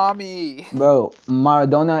disrespect, commie. bro.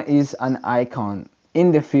 Maradona is an icon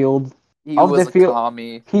in the field. He Off the was a field,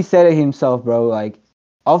 commie. he said it himself, bro. Like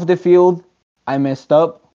off the field, I messed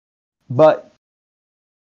up, but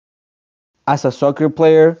as a soccer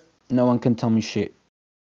player, no one can tell me shit.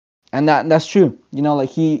 And that's true. Like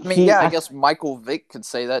I mean, yeah, I guess Michael Vick could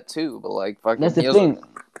say that too, but like, that's fucking, the he doesn't. thing.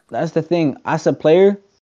 That's the thing. As a player,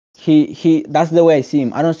 he that's the way I see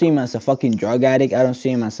him. I don't see him as a fucking drug addict. I don't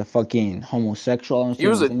see him as a fucking homosexual. I don't see He him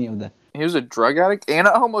was as a any of that. he was a drug addict and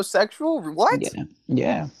a homosexual. What? Yeah.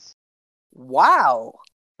 Yeah. Wow,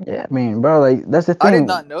 Yeah. I mean, bro, like that's the I did thing.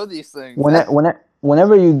 not know these things. That,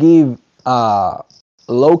 Whenever you give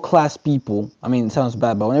low class people, I mean, it sounds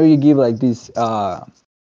bad, but whenever you give like these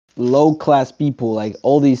low class people like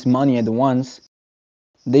all this money at once,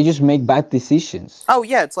 they just make bad decisions. oh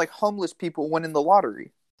yeah, it's like homeless people winning the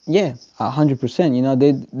lottery. Yeah,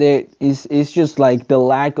 100%. It's just like the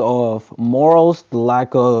lack of morals, the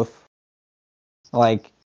lack of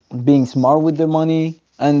like being smart with the money.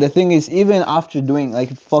 And the thing is, even after doing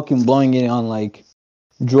like fucking blowing it on like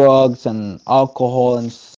drugs and alcohol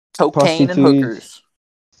and Cocaine and prostitutes, hookers.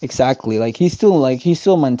 exactly. Like he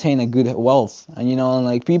still maintain a good wealth, and and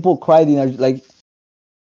like people cried like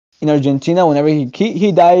in Argentina. Whenever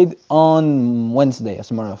he died on Wednesday,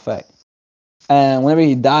 as a matter of fact. And whenever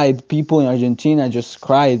he died, people in Argentina just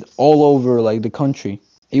cried all over like the country.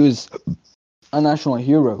 He was a national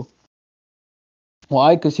hero.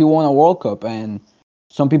 Why? Because he won a World Cup, and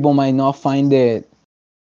some people might not find it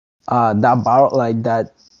like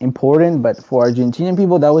that important, but for Argentinian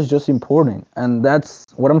people, that was just important. And that's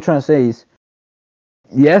what I'm trying to say is,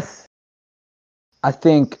 yes, I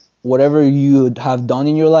think whatever you have done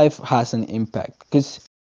in your life has an impact. Because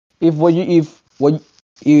if what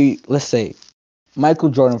you let's say Michael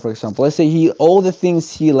Jordan, for example, let's say he all the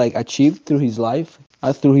things he like achieved through his life,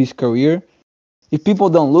 through his career. If people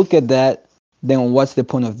don't look at that, then what's the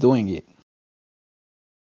point of doing it?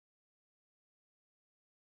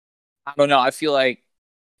 I don't know. I feel like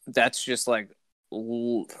that's just like I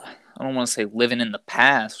don't want to say living in the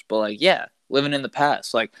past, but like yeah, living in the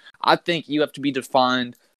past. Like I think you have to be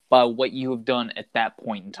defined by what you have done at that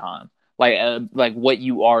point in time, like what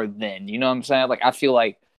you are then. You know what I'm saying? Like I feel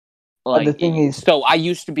But the thing is, so I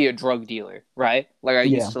used to be a drug dealer, right? Like I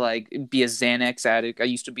yeah. used to like be a Xanax addict. I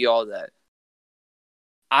used to be all that.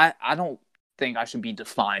 I don't think I should be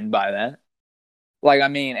defined by that. Like I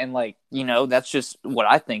mean, and like you know, that's just what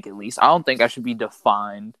I think at least. I don't think I should be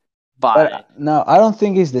defined by. But no, I don't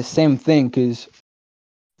think it's the same thing. Because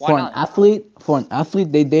Why not? for an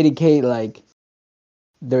athlete, they dedicate like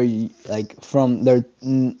their like from their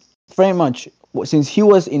very much since he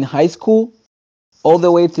was in high school all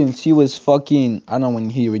the way since he was fucking I don't know when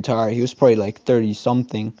he retired. He was probably like 30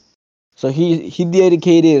 something. So he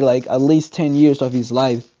dedicated like at least 10 years of his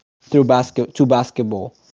life to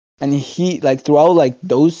basketball. And he like throughout like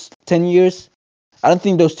those 10 years, I don't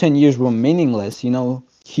think those 10 years were meaningless, you know.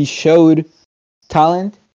 He showed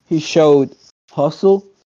talent, he showed hustle,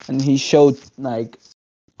 and he showed like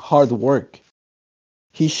hard work.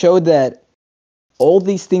 He showed that all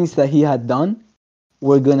these things that he had done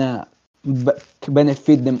were gonna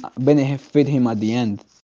benefit him at the end.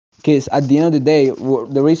 Because at the end of the day,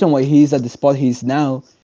 the reason why he's at the spot he's now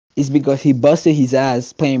is because he busted his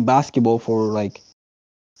ass playing basketball for like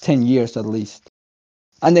 10 years at least.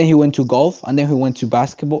 And then he went to golf, and then he went to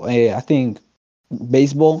basketball, I think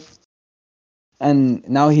baseball, and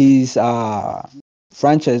now he's a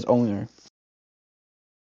franchise owner.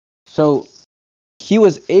 So he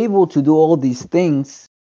was able to do all these things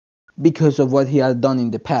because of what he had done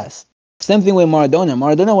in the past. Same thing with Maradona.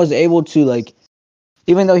 Maradona was able to like,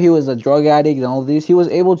 even though he was a drug addict and all this, he was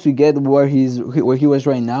able to get where he was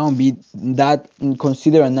right now and be that and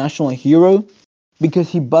considered a national hero because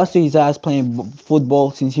he busted his ass playing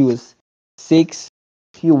football since he was 6.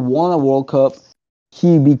 He won a World Cup.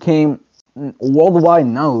 He became worldwide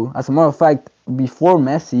now. As a matter of fact, before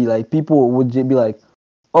Messi, like people would be like,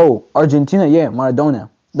 "Oh, Argentina, yeah, Maradona."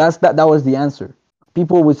 That was the answer.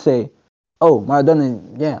 People would say, "Oh, Maradona,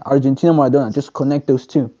 yeah, Argentina, Maradona." Just connect those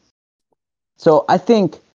two. So I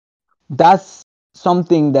think that's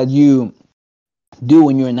something that you do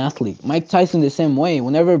when you're an athlete. Mike Tyson the same way.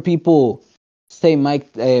 Whenever people say Mike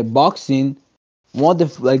boxing, one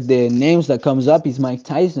of the like the names that comes up is Mike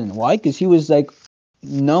Tyson. Why? Because he was like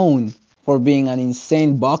known for being an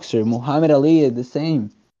insane boxer. Muhammad Ali is the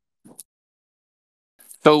same.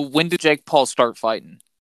 So when did Jake Paul start fighting?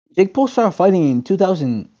 Jake Paul started fighting in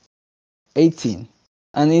 2018,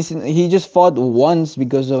 and he just fought once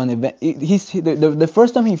because of an event. The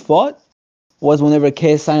first time he fought was whenever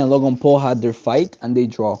KSI and Logan Paul had their fight and they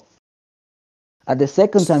draw. At the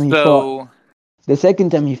second time he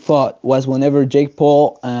fought was whenever Logan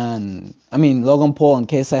Paul and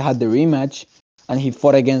KSI had the rematch, and he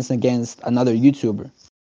fought against another YouTuber.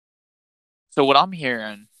 So what I'm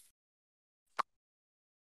hearing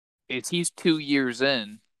is he's 2 years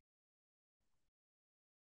in.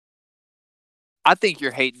 I think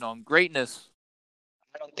you're hating on greatness.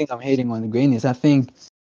 I don't think I'm hating on the greatness. I think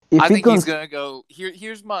he's gonna go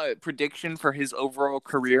here's my prediction for his overall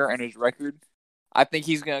career and his record. I think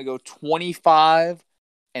he's gonna go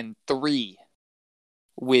 25-3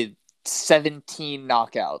 with 17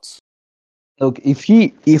 knockouts. Look, if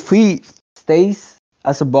he stays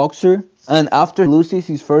as a boxer and after loses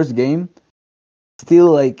his first game,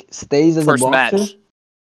 still like stays as first a boxer. Match.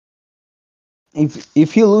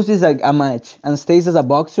 If he loses like a match and stays as a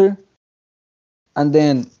boxer, and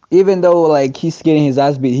then even though like he's getting his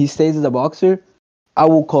ass beat, he stays as a boxer, I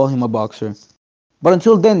will call him a boxer. But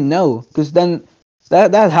until then, no, because then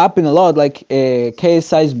that happened a lot. Like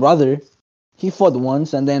KSI's brother, he fought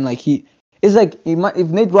once, and then like it's like if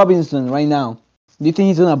Nate Robinson right now, do you think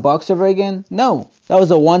he's gonna box ever again? No, that was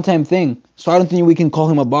a one-time thing. So I don't think we can call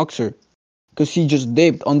him a boxer, because he just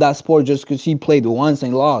dipped on that sport just because he played once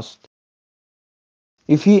and lost.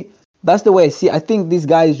 If he, that's the way I see. I think this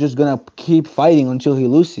guy is just gonna keep fighting until he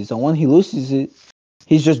loses, and when he loses it,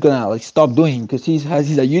 he's just gonna like stop doing because he's a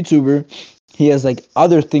YouTuber. He has like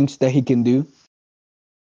other things that he can do.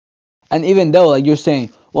 And even though like you're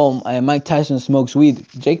saying, well, Mike Tyson smokes weed,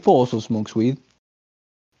 Jake Paul also smokes weed.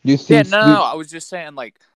 Do you Yeah, think? no. I was just saying,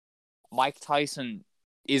 like, Mike Tyson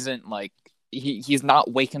isn't like he's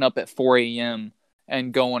not waking up at 4 a.m.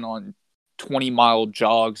 and going on 20-mile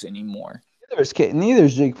jogs anymore. Neither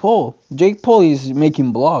is Jake Paul. Jake Paul is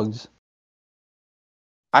making blogs.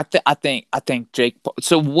 I think Jake Paul.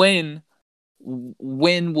 So when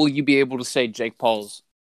will you be able to say Jake Paul's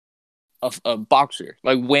a boxer?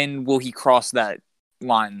 Like, when will he cross that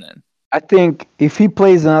line then? I think if he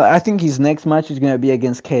plays, I think his next match is gonna be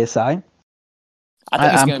against KSI. I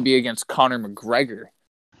think it's going to be against Conor McGregor.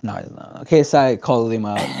 No, KSI called him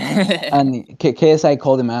out, and KSI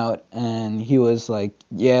called him out, and he was like,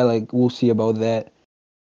 "Yeah, like we'll see about that."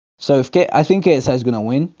 So I think KSI is gonna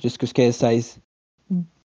win, just because KSI is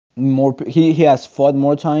more. He has fought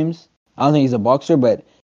more times. I don't think he's a boxer, but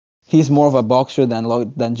he's more of a boxer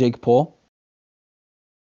than Jake Paul.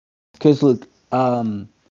 Because look,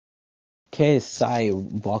 KSI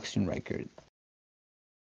boxing record.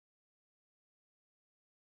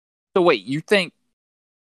 So wait, you think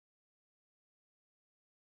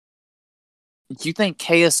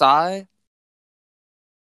KSI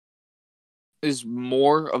is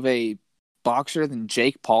more of a boxer than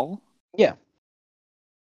Jake Paul? Yeah.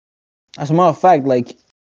 As a matter of fact, like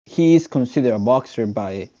he is considered a boxer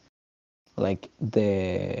by like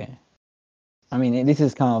the. I mean, this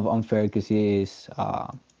is kind of unfair because he's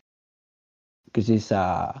a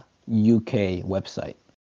UK website.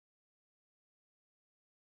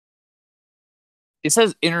 It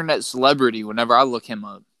says internet celebrity whenever I look him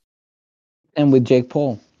up. And with Jake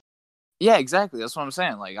Paul. Yeah, exactly. That's what I'm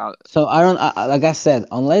saying. Like, so I don't like I said,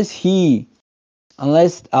 unless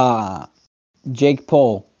Jake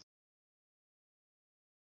Paul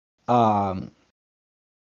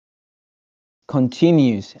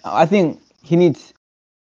continues, I think he needs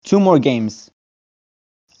 2 more games.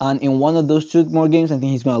 And in one of those 2 more games, I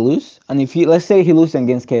think he's gonna lose. And if let's say he loses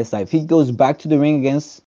against KSI, if he goes back to the ring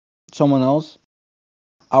against someone else,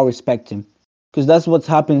 I'll respect him. Because that's what's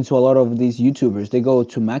happening to a lot of these YouTubers. They go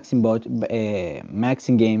to boxing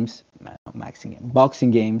games,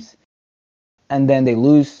 and then they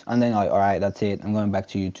lose, and then like, all right, that's it. I'm going back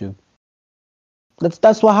to YouTube.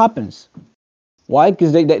 That's what happens. Why?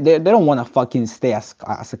 Because they don't want to fucking stay as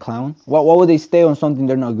a clown. Why would they stay on something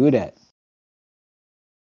they're not good at?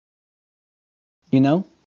 You know?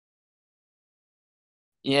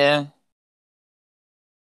 yeah.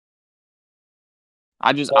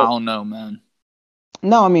 I don't know, man.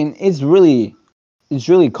 No, I mean it's really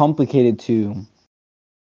complicated to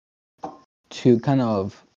kind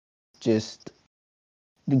of just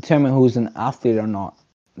determine who's an athlete or not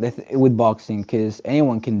with boxing, because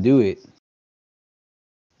anyone can do it.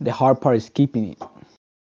 The hard part is keeping it.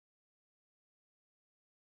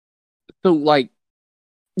 So, like,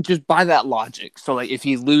 just by that logic, so like if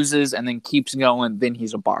he loses and then keeps going, then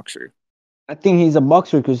he's a boxer. I think he's a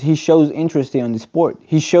boxer because he shows interest in the sport.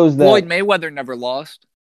 He shows that Floyd Mayweather never lost,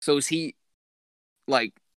 so is he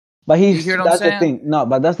like? But you hear what I'm saying? the thing. No,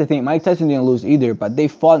 but that's the thing. Mike Tyson didn't lose either, but they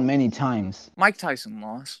fought many times. Mike Tyson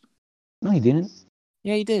lost. No, he didn't.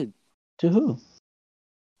 Yeah, he did. To who?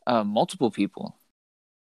 Multiple people.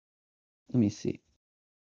 Let me see.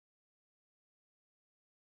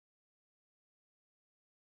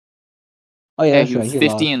 Oh yeah, that's he was right.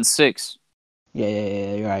 50-6.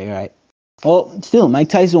 Yeah, you're right. Well, still, Mike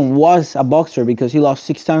Tyson was a boxer because he lost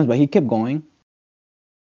 6 times, but he kept going.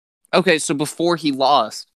 Okay, so before he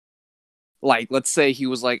lost, like, let's say he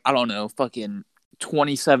was like, I don't know, fucking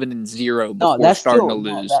 27-0 before starting to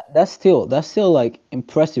lose. That's still like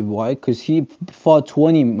impressive. Why? Because he fought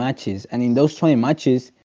 20 matches, and in those 20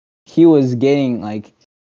 matches, he was getting like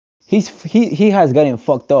he has gotten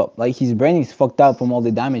fucked up. Like his brain is fucked up from all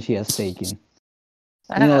the damage he has taken.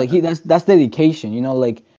 You know, like that's dedication. You know,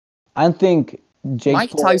 like I think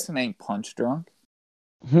Mike Tyson ain't punch drunk.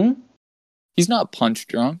 He's not punch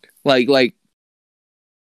drunk. Like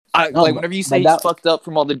whenever you say he's fucked up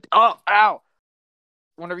from all the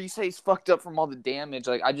whenever you say he's fucked up from all the damage,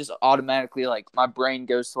 like I just automatically like my brain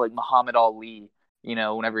goes to like Muhammad Ali. You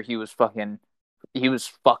know, whenever he was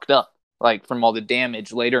fucked up like from all the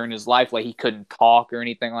damage later in his life, like he couldn't talk or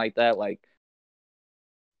anything like that. Like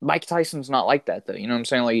Mike Tyson's not like that though. You know what I'm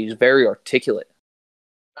saying? Like he's very articulate.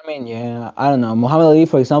 I mean, yeah, I don't know. Muhammad Ali,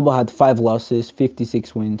 for example, had 5 losses,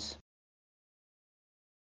 56 wins.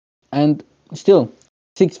 And still,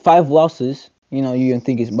 5 losses You don't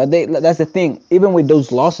think it's, but that's the thing. Even with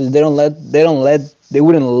those losses, they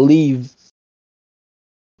wouldn't leave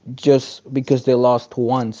just because they lost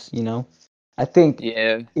once. I think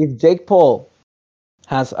Yeah. if Jake Paul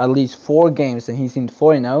has at least 4 games and he's in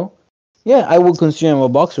 4-0, yeah, I would consider him a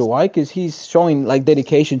boxer. Why? Because he's showing like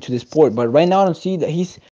dedication to the sport. But right now, I don't see that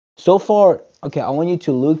he's so far. Okay, I want you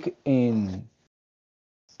to look in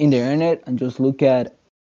the internet and just look at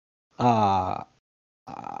uh,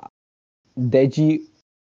 uh Deji.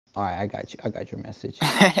 All right, I got you. I got your message.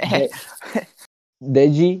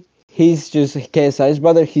 Deji, he's just KSI's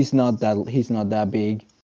brother. He's not that big.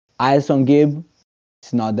 Ison Gibb,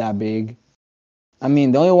 it's not that big. I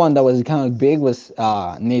mean, the only one that was kind of big was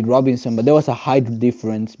Nate Robinson, but there was a height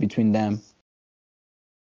difference between them.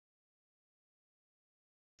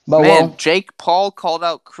 But Man, well, Jake Paul called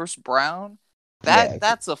out Chris Brown. yeah,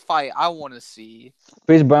 That's a fight I want to see.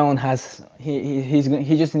 Chris Brown has he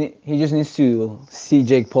just needs to see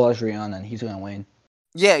Jake Paul as Rihanna, and he's gonna win.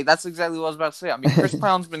 Yeah, that's exactly what I was about to say. I mean, Chris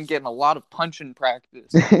Brown's been getting a lot of punching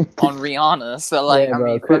practice on Rihanna, so like, Yeah, I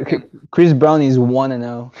bro. mean, fucking, Chris Brown is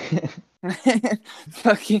 1-0.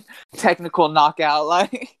 fucking technical knockout.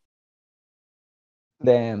 Like,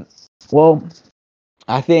 Damn. Well,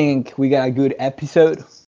 I think we got a good episode.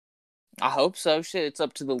 I hope so. Shit, it's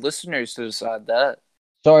up to the listeners to decide that.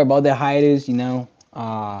 Sorry about the hiatus. We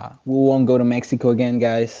won't go to Mexico again,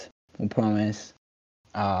 guys. We promise.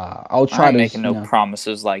 I'll I try ain't to, making no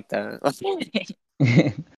promises like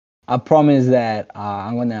that. I promise that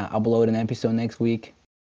I'm gonna upload an episode next week.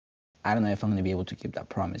 I don't know if I'm gonna be able to keep that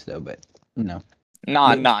promise though, but Nah,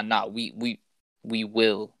 maybe. nah, nah. We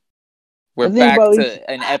will. We're I think back probably. to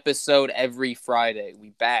an episode every Friday. We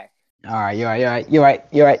back. All right, you're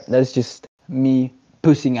right. That's just me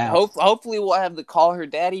pushing out. Hopefully we'll have the call her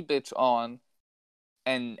daddy bitch on,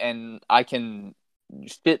 and I can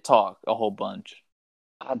shit talk a whole bunch.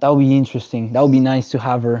 That would be interesting. That would be nice to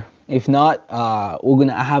have her. If not, we're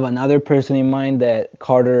gonna have another person in mind that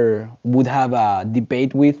Carter would have a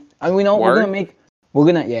debate with. And we know Word? we're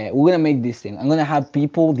gonna make this thing. I'm gonna have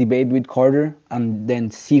people debate with Carter and then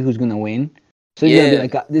see who's gonna win. So it's gonna be Yeah.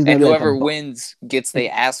 like this is gonna And be like a. whoever wins gets the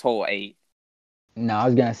asshole ate. No, I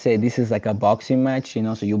was gonna say this is like a boxing match,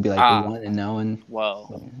 So you'll be like Ah, 1-0, and well,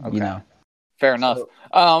 you okay. know. Fair enough.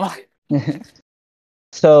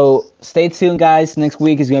 So stay tuned, guys. Next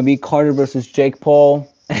week is gonna be Carter versus Jake Paul.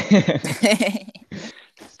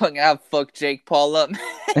 Fuck Jake Paul up.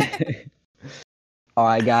 All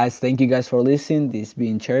right, guys. Thank you guys for listening. This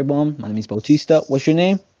being Cherry Bomb. My name is Bautista. What's your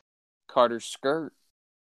name? Carter Skirt.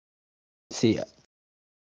 See ya.